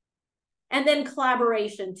me. And then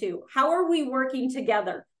collaboration too. How are we working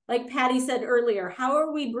together? Like Patty said earlier, how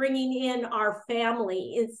are we bringing in our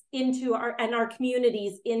family into our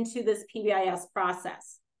communities into this PBIS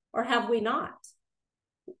process? Or have we not?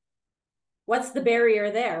 What's the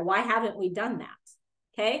barrier there? Why haven't we done that?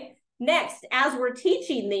 Okay. Next, as we're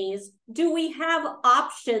teaching these, do we have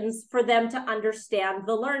options for them to understand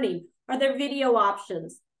the learning? Are there video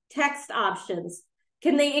options, text options?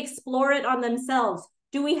 Can they explore it on themselves?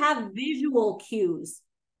 Do we have visual cues?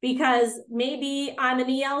 Because maybe I'm an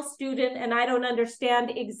EL student and I don't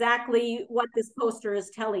understand exactly what this poster is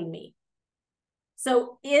telling me.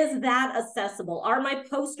 So is that accessible? Are my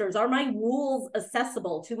posters, are my rules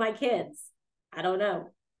accessible to my kids? I don't know.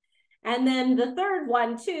 And then the third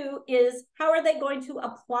one too is how are they going to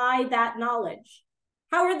apply that knowledge?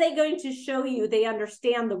 How are they going to show you they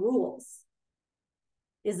understand the rules?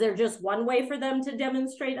 Is there just one way for them to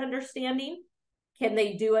demonstrate understanding? Can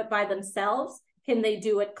they do it by themselves? Can they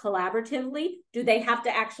do it collaboratively? Do they have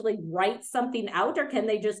to actually write something out, or can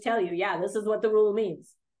they just tell you, yeah, this is what the rule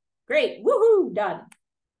means? Great, woohoo, done.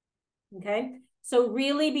 Okay, so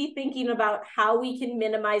really be thinking about how we can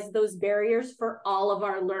minimize those barriers for all of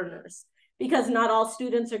our learners, because not all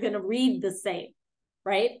students are going to read the same,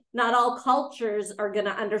 right? Not all cultures are going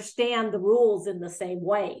to understand the rules in the same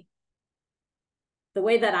way. The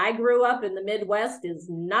way that I grew up in the Midwest is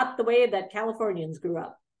not the way that Californians grew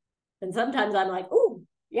up. And sometimes I'm like, oh,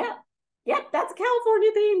 yeah, that's a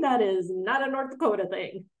California thing. That is not a North Dakota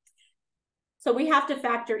thing. So we have to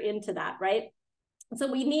factor into that, right?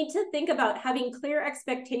 So we need to think about having clear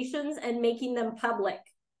expectations and making them public,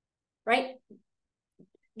 right?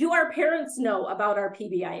 Do our parents know about our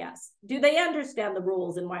PBIS? Do they understand the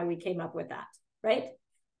rules and why we came up with that, right?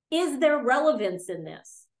 Is there relevance in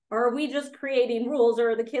this? Or are we just creating rules, or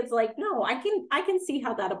are the kids like, no, I can see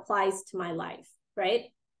how that applies to my life, right?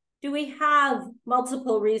 Do we have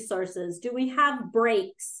multiple resources? Do we have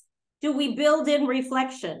breaks? Do we build in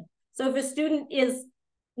reflection? So if a student is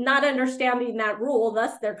not understanding that rule,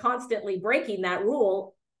 thus they're constantly breaking that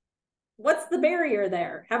rule, what's the barrier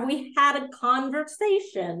there? Have we had a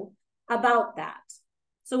conversation about that?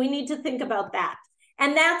 So we need to think about that.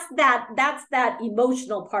 And that's that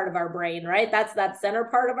emotional part of our brain, right? That's that center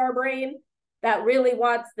part of our brain that really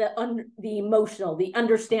wants the emotional, the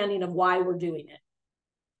understanding of why we're doing it.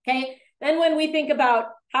 Okay, then when we think about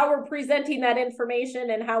how we're presenting that information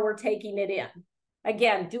and how we're taking it in,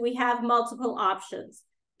 again, do we have multiple options?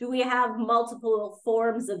 Do we have multiple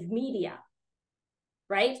forms of media,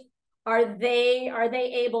 right? Are they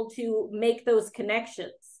able to make those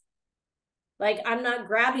connections? Like, I'm not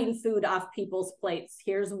grabbing food off people's plates.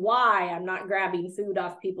 Here's why I'm not grabbing food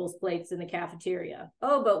off people's plates in the cafeteria.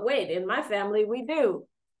 Oh, but wait, in my family, we do.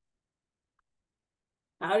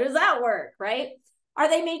 How does that work, right? Are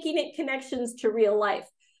they making it connections to real life?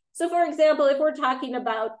 So for example, if we're talking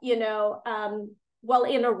about, well,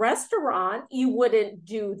 in a restaurant, you wouldn't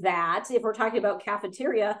do that. If we're talking about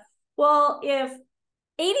cafeteria, Well, if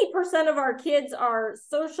 80% of our kids are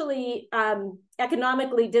socially,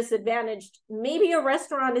 economically disadvantaged, maybe a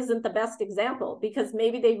restaurant isn't the best example because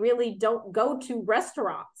maybe they really don't go to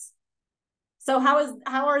restaurants. So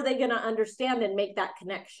how are they going to understand and make that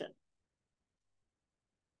connection?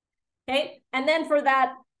 Okay, and then for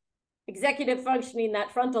that executive functioning,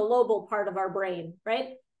 that frontal lobal part of our brain,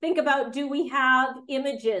 right? Think about, do we have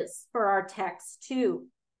images for our text too,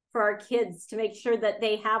 for our kids to make sure that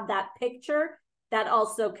they have that picture that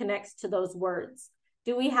also connects to those words?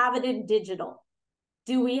 Do we have it in digital?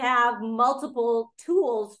 Do we have multiple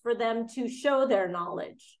tools for them to show their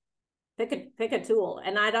knowledge? Pick a tool.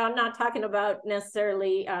 And I'm not talking about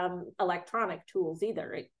necessarily electronic tools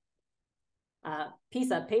either, right?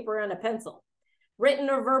 Piece of paper and a pencil. Written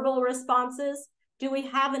or verbal responses. Do we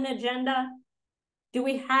have an agenda? Do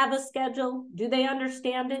we have a schedule? Do they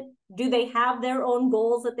understand it? Do they have their own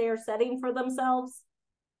goals that they are setting for themselves?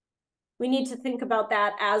 We need to think about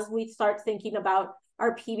that as we start thinking about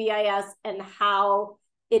our PBIS and how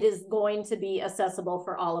it is going to be accessible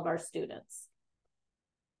for all of our students.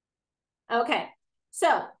 Okay, so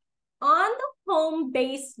on the home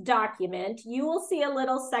base document, you will see a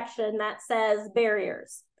little section that says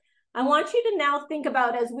barriers. I want you to now think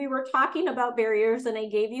about, as we were talking about barriers and I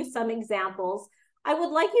gave you some examples, I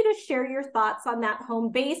would like you to share your thoughts on that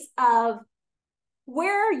home base of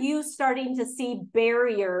where are you starting to see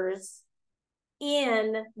barriers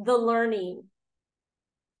in the learning,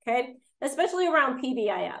 okay? Especially around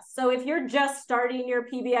PBIS. So if you're just starting your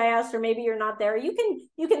PBIS or maybe you're not there, you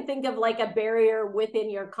can think of like a barrier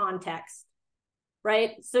within your context,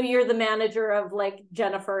 right? So you're the manager of like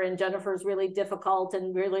Jennifer, and Jennifer's really difficult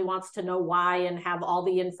and really wants to know why and have all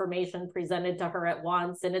the information presented to her at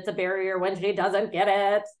once. And it's a barrier when she doesn't get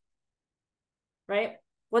it, right?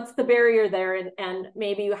 What's the barrier there? And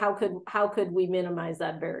maybe how could we minimize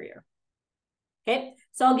that barrier? Okay,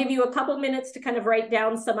 so I'll give you a couple minutes to kind of write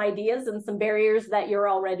down some ideas and some barriers that you're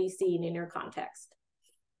already seeing in your context.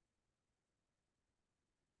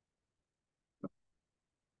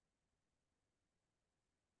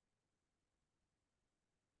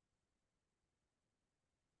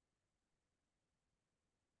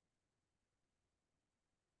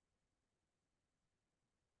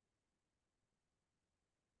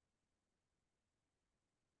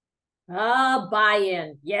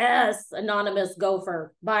 Buy-in. Yes, anonymous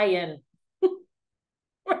gopher, buy-in.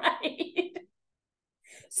 Right.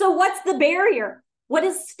 So what's the barrier? What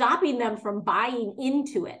is stopping them from buying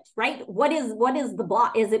into it, right? What is the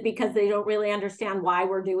block? Is it because they don't really understand why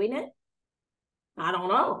we're doing it? I don't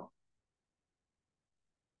know.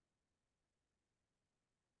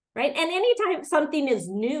 Right? And anytime something is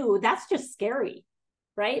new, that's just scary,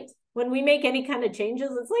 right? When we make any kind of changes,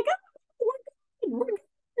 it's like, oh, we're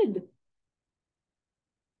good.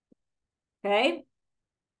 Okay.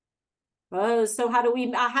 Oh, so how do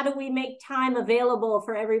we make time available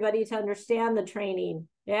for everybody to understand the training?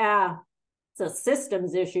 Yeah, it's a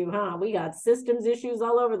systems issue, huh? We got systems issues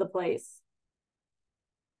all over the place.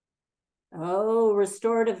 Oh,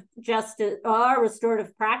 restorative justice,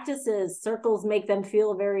 restorative practices. Circles make them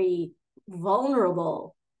feel very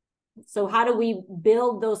vulnerable. So how do we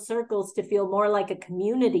build those circles to feel more like a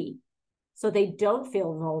community so they don't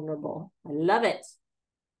feel vulnerable? I love it.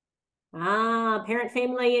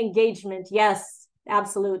 Parent-family engagement. Yes,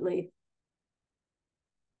 absolutely.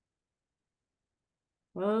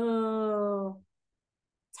 Oh,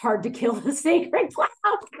 it's hard to kill the sacred cloud.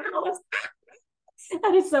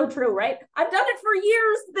 That is so true, right? I've done it for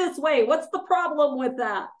years this way. What's the problem with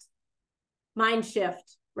that? Mind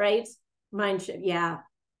shift, right? Mind shift, yeah.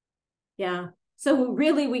 Yeah. So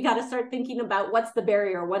really, we got to start thinking about what's the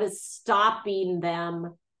barrier? What is stopping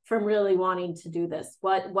them from really wanting to do this?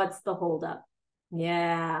 What's the holdup?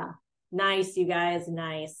 Yeah. Nice, you guys.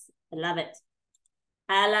 Nice. I love it.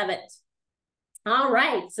 I love it. All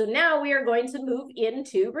right. So now we are going to move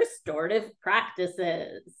into restorative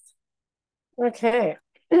practices. Okay.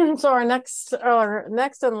 So our next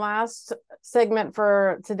and last segment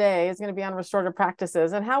for today is going to be on restorative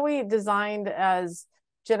practices, and how we designed, as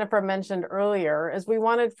Jennifer mentioned earlier, is we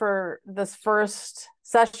wanted for this first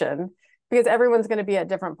session, because everyone's going to be at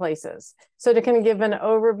different places. So to kind of give an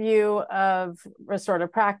overview of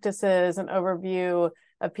restorative practices, an overview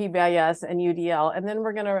of PBIS and UDL, and then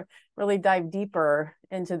we're going to really dive deeper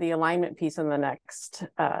into the alignment piece in the next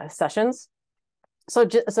sessions. So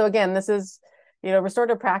again, this is,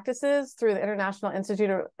 restorative practices through the International Institute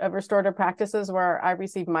of Restorative Practices, where I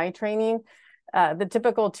received my training. It's a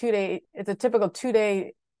typical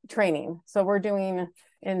two-day training. So we're doing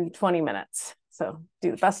in 20 minutes. So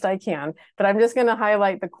do the best I can, but I'm just going to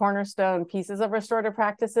highlight the cornerstone pieces of restorative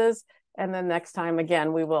practices. And then next time,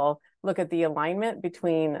 again, we will look at the alignment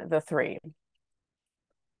between the three.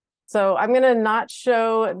 So I'm going to not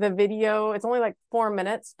show the video. It's only like 4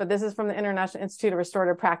 minutes, but this is from the International Institute of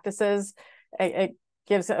Restorative Practices. It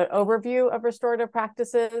gives an overview of restorative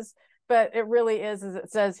practices, but it really is, as it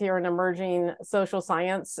says here, an emerging social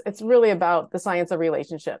science. It's really about the science of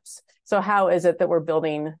relationships. So how is it that we're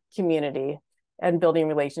building community and building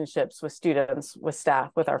relationships with students, with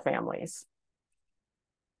staff, with our families?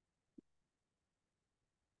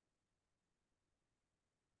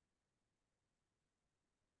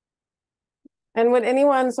 And would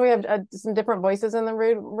anyone, so we have some different voices in the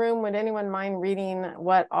room, would anyone mind reading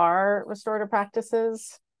what are restorative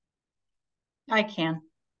practices? I can.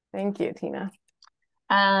 Thank you, Tina.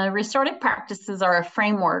 Restorative practices are a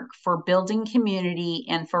framework for building community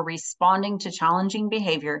and for responding to challenging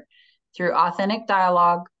behavior through authentic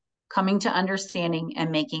dialogue, coming to understanding,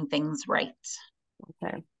 and making things right.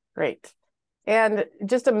 Okay, great. And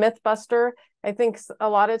just a myth buster, I think a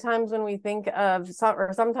lot of times when we think of,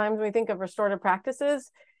 or sometimes when we think of restorative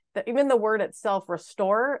practices, that even the word itself,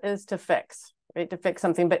 restore, is to fix, right? To fix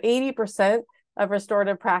something. But 80% of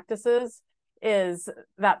restorative practices is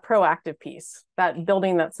that proactive piece, that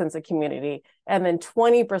building that sense of community. And then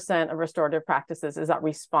 20% of restorative practices is that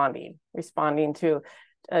responding to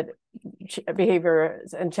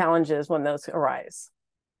behaviors and challenges when those arise.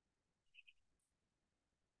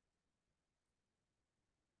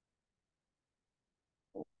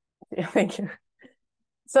 Yeah, thank you.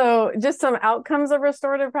 So just some outcomes of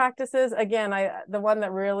restorative practices. Again, the one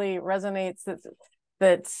that really resonates,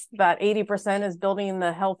 that 80% is building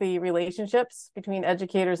the healthy relationships between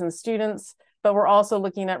educators and students, but we're also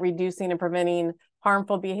looking at reducing and preventing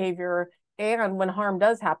harmful behavior. And when harm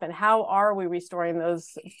does happen, how are we restoring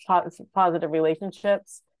those positive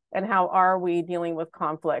relationships? And how are we dealing with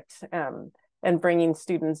conflict and bringing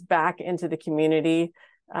students back into the community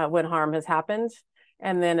when harm has happened?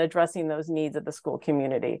 And then addressing those needs of the school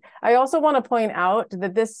community. I also want to point out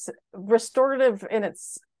that this restorative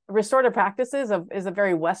practices is a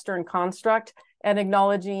very Western construct, and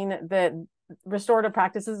acknowledging that restorative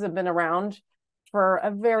practices have been around for a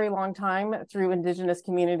very long time through Indigenous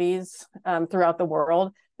communities throughout the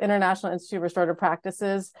world. International Institute of Restorative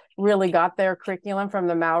Practices really got their curriculum from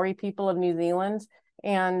the Maori people of New Zealand.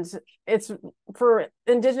 And it's for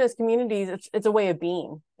Indigenous communities, it's a way of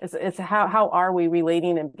being. It's how are we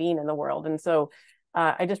relating and being in the world. And so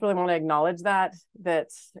I just really want to acknowledge that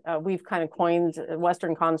we've kind of coined,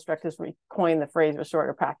 Western construct has coined the phrase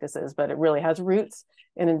restorative practices, but it really has roots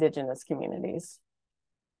in Indigenous communities.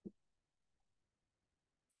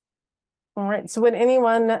 All right, so would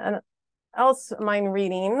anyone else mind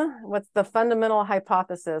reading what's the fundamental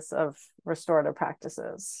hypothesis of restorative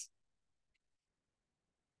practices?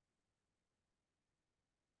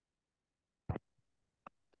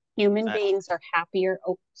 Human beings are happier.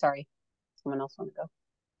 Oh, sorry. Someone else want to go?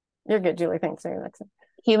 You're good, Julie. Thanks. Next.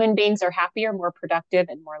 Human beings are happier, more productive,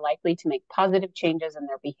 and more likely to make positive changes in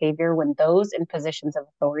their behavior when those in positions of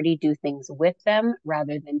authority do things with them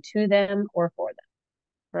rather than to them or for them.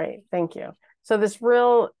 Great. Thank you. So this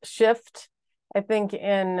real shift, I think,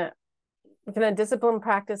 in kind of discipline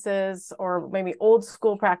practices or maybe old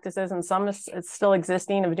school practices, and some it's still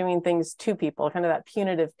existing, of doing things to people, kind of that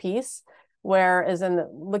punitive piece. Whereas in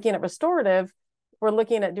looking at restorative, we're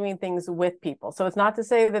looking at doing things with people. So it's not to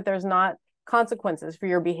say that there's not consequences for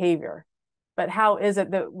your behavior, but how is it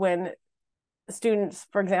that when students,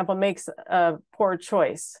 for example, makes a poor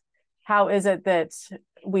choice, how is it that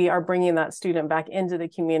we are bringing that student back into the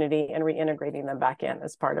community and reintegrating them back in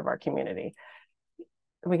as part of our community?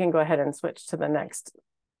 We can go ahead and switch to the next.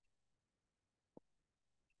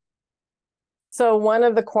 So one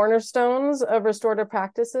of the cornerstones of restorative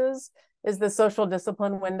practices is the social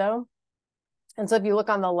discipline window. And so if you look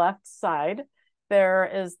on the left side, there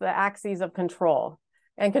is the axes of control.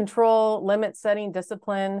 And control, limit setting,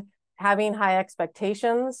 discipline, having high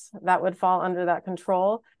expectations, that would fall under that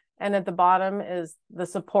control. And at the bottom is the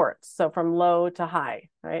support. So from low to high,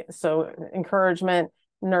 right? So encouragement,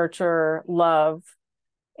 nurture, love.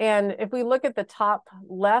 And if we look at the top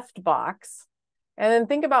left box, and then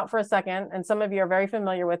think about for a second, and some of you are very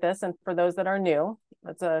familiar with this, and for those that are new,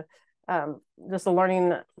 that's just a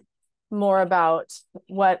learning more about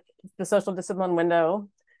what the social discipline window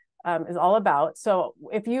is all about. So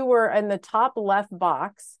if you were in the top left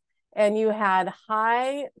box and you had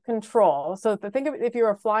high control, so think of it, if you were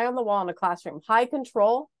a fly on the wall in a classroom, high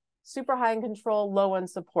control, super high in control, low in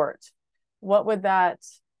support, what would that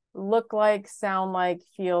look like, sound like,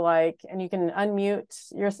 feel like, and you can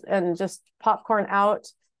unmute your and just popcorn out.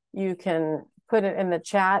 You can put it in the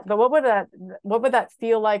chat. But what would that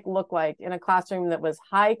feel like, look like in a classroom that was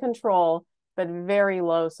high control but very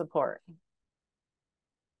low support?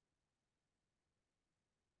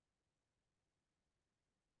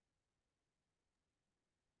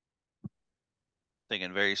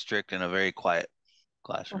 Thinking very strict and a very quiet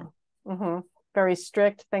classroom. Very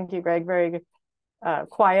strict. Thank you, Greg. Very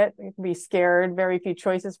quiet. You can be scared. Very few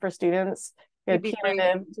choices for students. Be afraid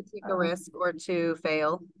to take a risk or to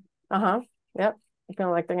fail. Yep.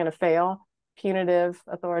 Feeling like they're going to fail. Punitive,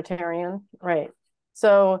 authoritarian. Right.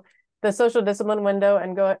 So the social discipline window,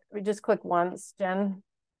 and we just click once, Jen.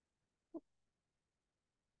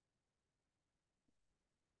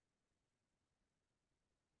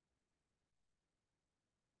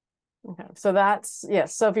 Okay, so that's,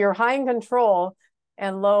 yes. So if you're high in control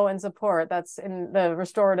and low in support, that's in the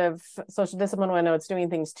restorative social discipline window, it's doing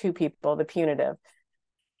things to people, the punitive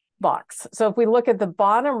box. So if we look at the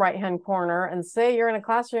bottom right-hand corner and say you're in a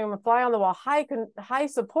classroom, a fly on the wall, high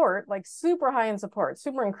support, like super high in support,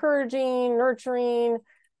 super encouraging, nurturing,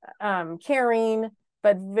 caring,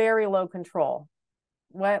 but very low control.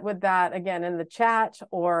 What would that, again, in the chat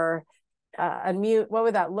or unmute, what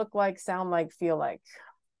would that look like, sound like, feel like?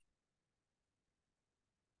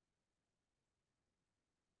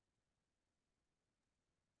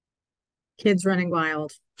 Kids running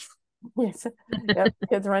wild. Yes. Yep.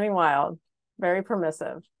 Kids running wild. Very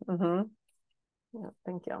permissive. Yeah,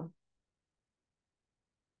 thank you.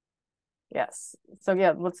 Yes. So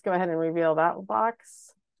yeah, let's go ahead and reveal that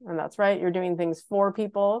box. And that's right. You're doing things for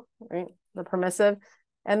people, right? The permissive.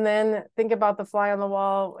 And then think about the fly on the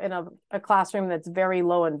wall in a classroom that's very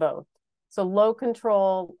low in both. So low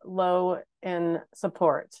control, low in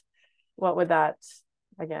support. What would that,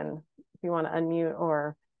 again, if you want to unmute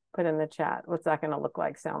or put in the chat, what's that going to look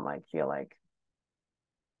like, sound like, feel like?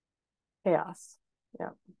 Chaos. Yeah.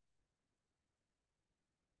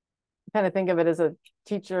 Kind of think of it as a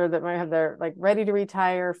teacher that might have their like ready to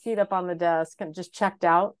retire, feet up on the desk, and just checked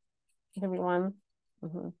out. Give me one.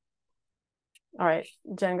 All right,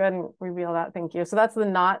 Jen, go ahead and reveal that. Thank you. So that's the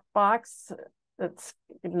not box. That's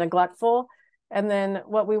neglectful. And then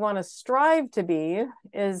what we want to strive to be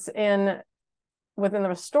is within the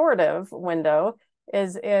restorative window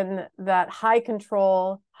is in that high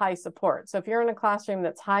control, high support. So if you're in a classroom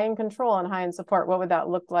that's high in control and high in support, what would that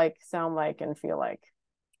look like, sound like, and feel like?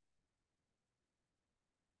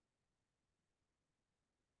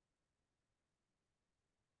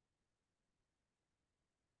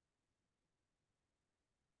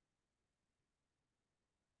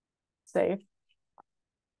 Safe.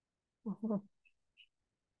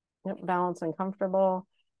 Yep, balanced and comfortable.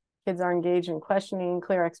 Kids are engaged in questioning,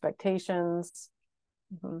 clear expectations.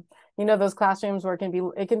 You know, those classrooms where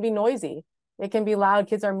it can be noisy, it can be loud,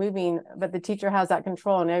 kids are moving, but the teacher has that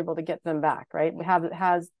control and able to get them back, right?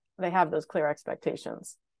 They have those clear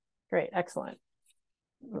expectations. Great, excellent.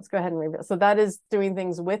 Let's go ahead and reveal. So that is doing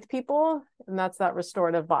things with people, and that's that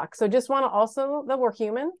restorative box. So just want to also that we're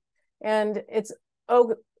human, and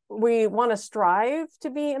we want to strive to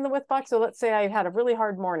be in the with box. So let's say I had a really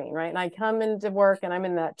hard morning, right? And I come into work and I'm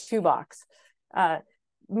in that 2 box.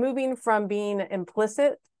 Moving from being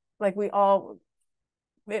implicit, like moving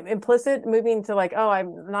to like, oh,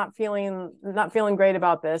 I'm not feeling great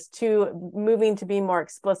about this, to moving to be more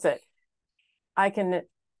explicit. I can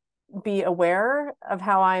be aware of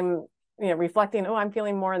how I'm, reflecting, oh, I'm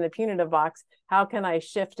feeling more in the punitive box. How can I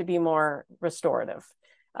shift to be more restorative?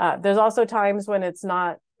 There's also times when it's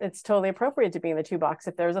totally appropriate to be in the 2 box.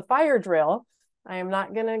 If there's a fire drill, I am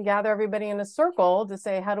not going to gather everybody in a circle to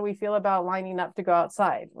say, how do we feel about lining up to go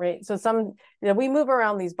outside, right? So we move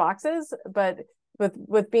around these boxes, but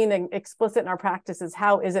with being explicit in our practices,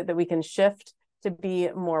 how is it that we can shift to be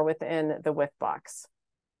more within the with box?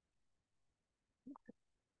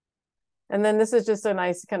 And then this is just a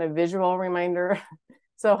nice kind of visual reminder.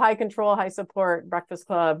 So high control, high support, Breakfast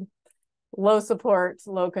Club, low support,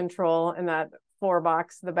 low control in that 4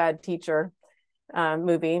 box, The Bad Teacher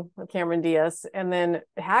movie with Cameron Diaz. And then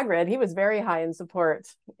Hagrid, he was very high in support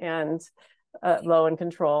and low in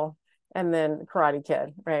control. And then Karate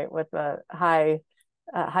Kid, right, with the high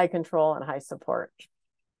control and high support.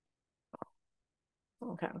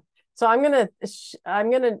 Okay. So we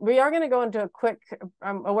are gonna go into a quick,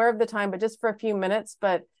 I'm aware of the time, but just for a few minutes,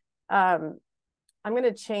 but I'm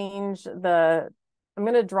gonna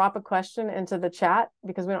drop a question into the chat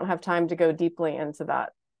because we don't have time to go deeply into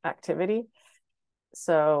that activity.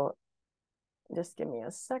 So just give me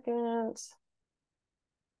a second.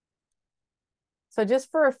 So just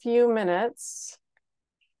for a few minutes,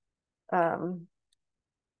 hold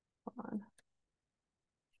on.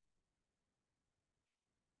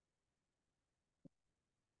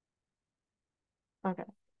 Okay.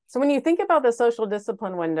 So when you think about the social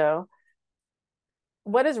discipline window,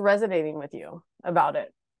 what is resonating with you about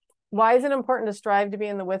it? Why is it important to strive to be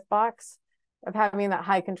in the with box of having that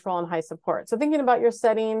high control and high support? So thinking about your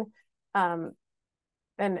setting,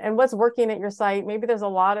 and what's working at your site. Maybe there's a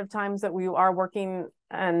lot of times that we are working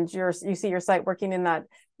and you see your site working in that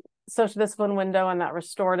social discipline window and that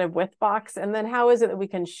restorative with box. And then how is it that we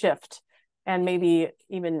can shift and maybe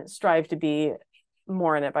even strive to be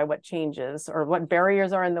more in it by what changes or what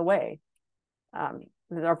barriers are in the way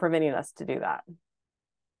that are preventing us to do that.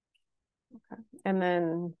 Okay. And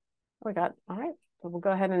then we got, all right, so we'll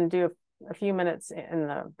go ahead and do a few minutes in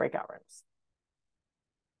the breakout rooms.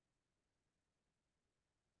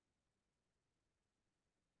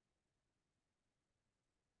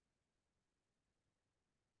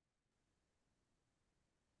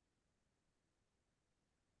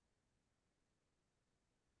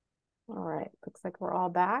 All right, looks like we're all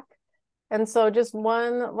back. And so just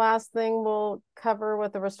one last thing we'll cover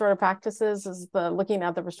with the restorative practices is looking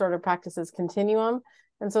at the restorative practices continuum.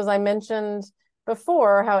 And so as I mentioned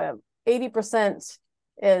before, how 80%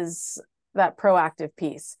 is that proactive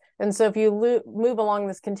piece. And so if you move along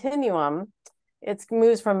this continuum, it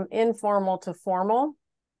moves from informal to formal.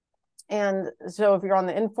 And so if you're on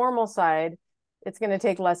the informal side, it's going to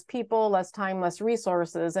take less people, less time, less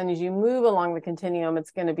resources. And as you move along the continuum, it's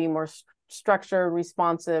going to be more structured,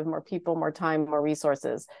 responsive, more people, more time, more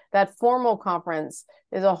resources. That formal conference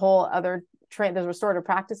is a whole other there's restorative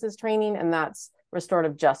practices training, and that's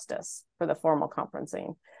restorative justice for the formal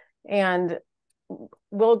conferencing. And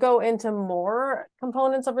we'll go into more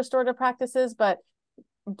components of restorative practices, but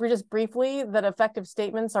just briefly, that effective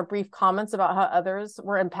statements are brief comments about how others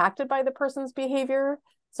were impacted by the person's behavior.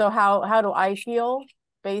 So how do I feel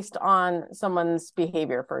based on someone's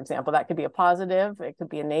behavior, for example? That could be a positive, it could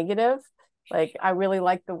be a negative. Like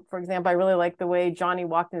for example, I really like the way Johnny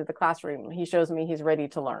walked into the classroom. He shows me he's ready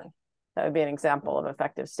to learn. That would be an example of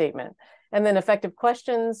effective statement. And then effective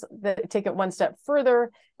questions that take it one step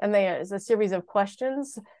further. And there's a series of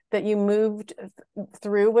questions that you moved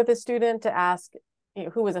through with a student to ask, you know,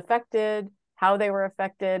 who was affected, how they were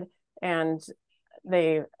affected, and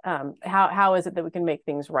how is it that we can make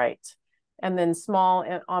things right. And then small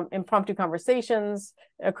impromptu conversations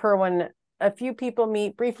occur when a few people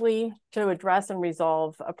meet briefly to address and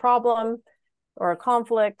resolve a problem or a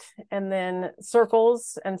conflict. And then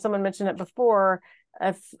circles, and someone mentioned it before,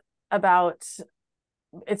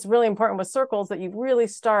 it's really important with circles that you really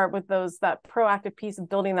start with that proactive piece of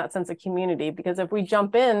building that sense of community. Because if we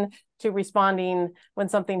jump in to responding when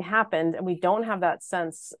something happened and we don't have that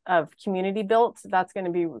sense of community built, that's going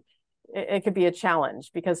to be, it could be a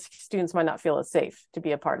challenge because students might not feel as safe to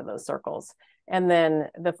be a part of those circles. And then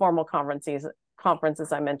the formal conferences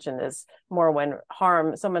I mentioned is more when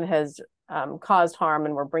someone has caused harm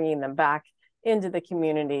and we're bringing them back into the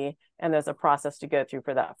community, and there's a process to go through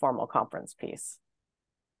for that formal conference piece.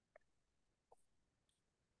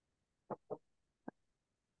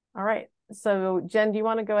 All right, so Jen, do you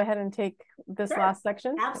want to go ahead and take this last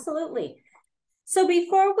section? Absolutely. So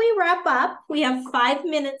before we wrap up, we have 5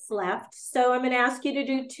 minutes left. So I'm going to ask you to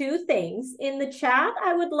do two things. In the chat,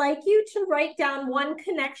 I would like you to write down one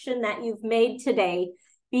connection that you've made today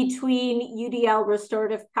between UDL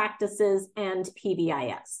restorative practices and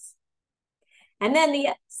PBIS. And then the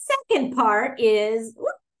second part is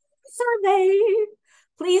survey.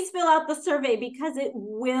 Please fill out the survey because it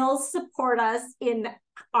will support us in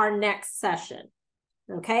our next session.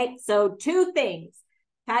 Okay, so two things.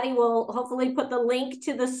 Patty will hopefully put the link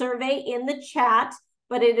to the survey in the chat,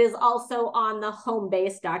 but it is also on the home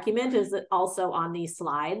base document. Is it also on these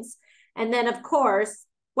slides? And then, of course,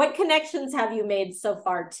 what connections have you made so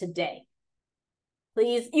far today?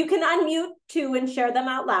 Please, you can unmute too and share them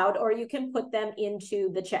out loud, or you can put them into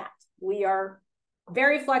the chat. We are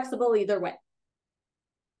very flexible either way.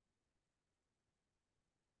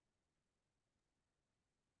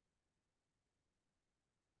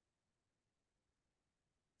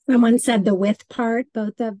 Someone said the with part,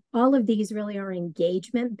 all of these really are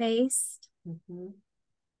engagement based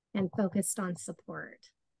and focused on support.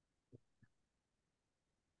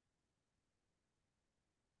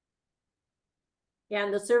 Yeah,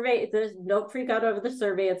 and the survey, don't freak out over the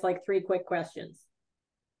survey. It's like 3 quick questions.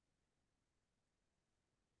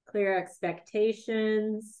 Clear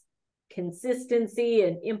expectations, consistency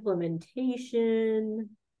and implementation.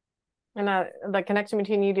 And the connection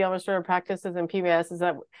between UDL restorative practices and PBIS is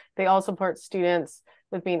that they all support students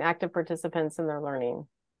with being active participants in their learning.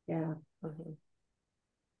 Yeah.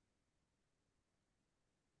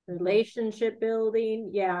 Relationship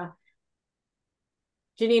building. Yeah.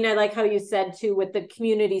 Janine, I like how you said too, with the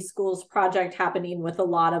community schools project happening with a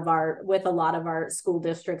lot of our school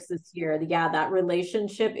districts this year. Yeah, that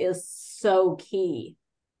relationship is so key.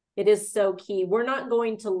 It is so key. We're not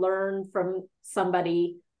going to learn from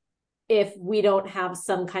somebody if we don't have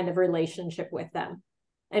some kind of relationship with them.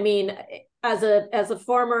 I mean, as a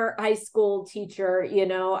former high school teacher, you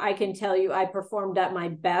know, I can tell you I performed at my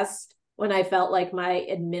best when I felt like my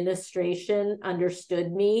administration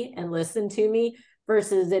understood me and listened to me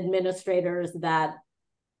versus administrators that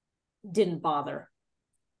didn't bother.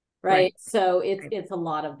 Right. So it's a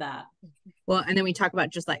lot of that. Well, and then we talk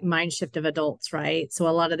about just like mind shift of adults, right? So a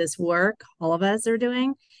lot of this work all of us are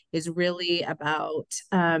doing is really about,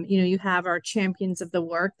 you have our champions of the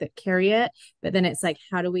work that carry it, but then it's like,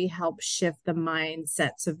 how do we help shift the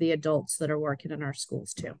mindsets of the adults that are working in our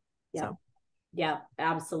schools too? Yeah. So. Yeah,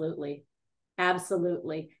 absolutely.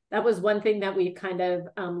 Absolutely. That was one thing that we kind of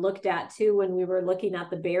looked at too when we were looking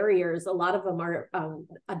at the barriers. A lot of them are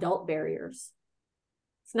adult barriers.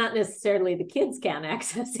 It's not necessarily the kids can't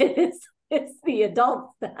access it. It's the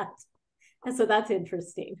adults that. And so that's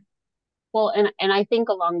interesting. Well, and I think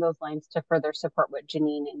along those lines, to further support what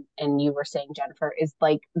Janine and you were saying, Jennifer, is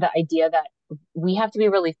like the idea that we have to be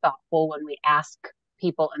really thoughtful when we ask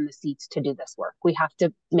people in the seats to do this work. We have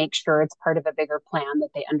to make sure it's part of a bigger plan, that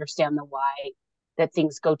they understand the why, that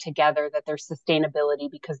things go together, that there's sustainability,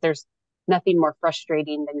 because there's nothing more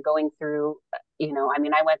frustrating than going through, I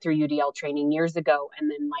mean, I went through UDL training years ago, and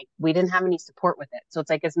then like we didn't have any support with it. So it's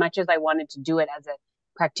like, as much as I wanted to do it as a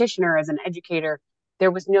practitioner, as an educator,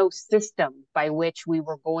 there was no system by which we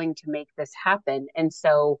were going to make this happen. And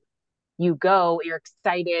so you're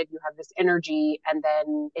excited, you have this energy, and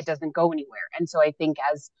then it doesn't go anywhere. And so I think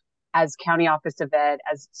as county office of ed,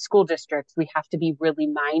 as school districts, we have to be really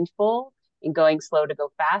mindful in going slow to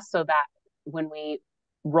go fast, so that when we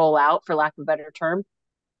roll out, for lack of a better term,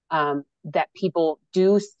 that people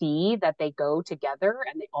do see that they go together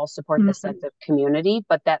and they all support the sense of community,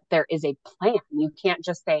 but that there is a plan. You can't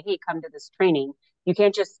just say, hey, come to this training. You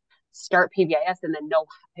can't just start PBIS and then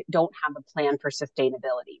don't have a plan for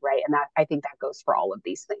sustainability, right? And that, I think that goes for all of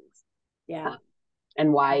these things. Yeah.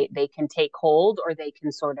 And why they can take hold or they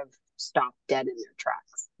can sort of stop dead in their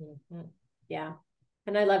tracks. Mm-hmm. Yeah.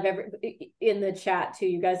 And I love in the chat too,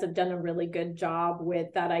 you guys have done a really good job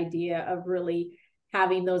with that idea of really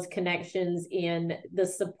having those connections in the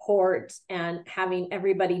support and having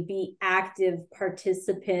everybody be active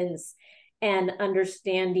participants and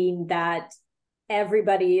understanding that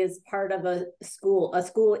everybody is part of a school. A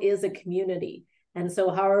school is a community. And so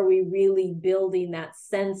how are we really building that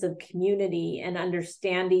sense of community and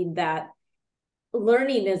understanding that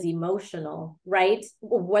learning is emotional, right?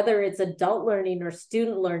 Whether it's adult learning or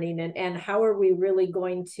student learning, and how are we really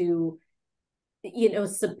going to,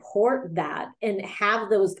 support that and have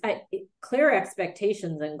those clear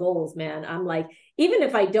expectations and goals, man. I'm like, even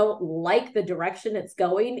if I don't like the direction it's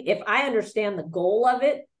going, if I understand the goal of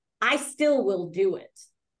it, I still will do it,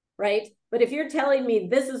 right? But if you're telling me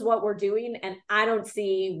this is what we're doing and I don't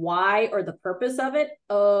see why or the purpose of it,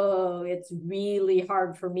 it's really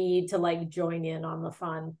hard for me to like join in on the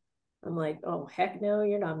fun. I'm like, oh, heck no,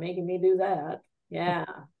 you're not making me do that. Yeah.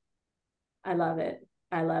 I love it.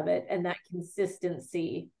 I love it. And that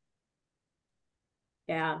consistency.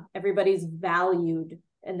 Yeah. Everybody's valued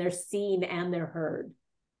and they're seen and they're heard.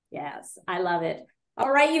 Yes. I love it.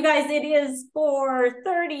 All right, you guys, it is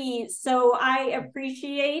 4:30. So I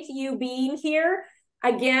appreciate you being here.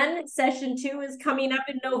 Again, session 2 is coming up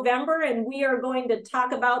in November, and we are going to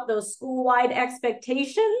talk about those school-wide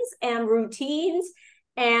expectations and routines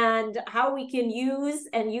and how we can use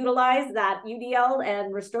and utilize that UDL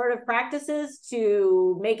and restorative practices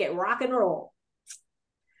to make it rock and roll.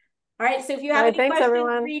 All right, so if you have any questions,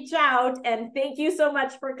 everyone, reach out, and thank you so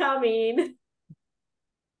much for coming.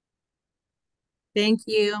 Thank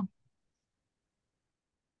you.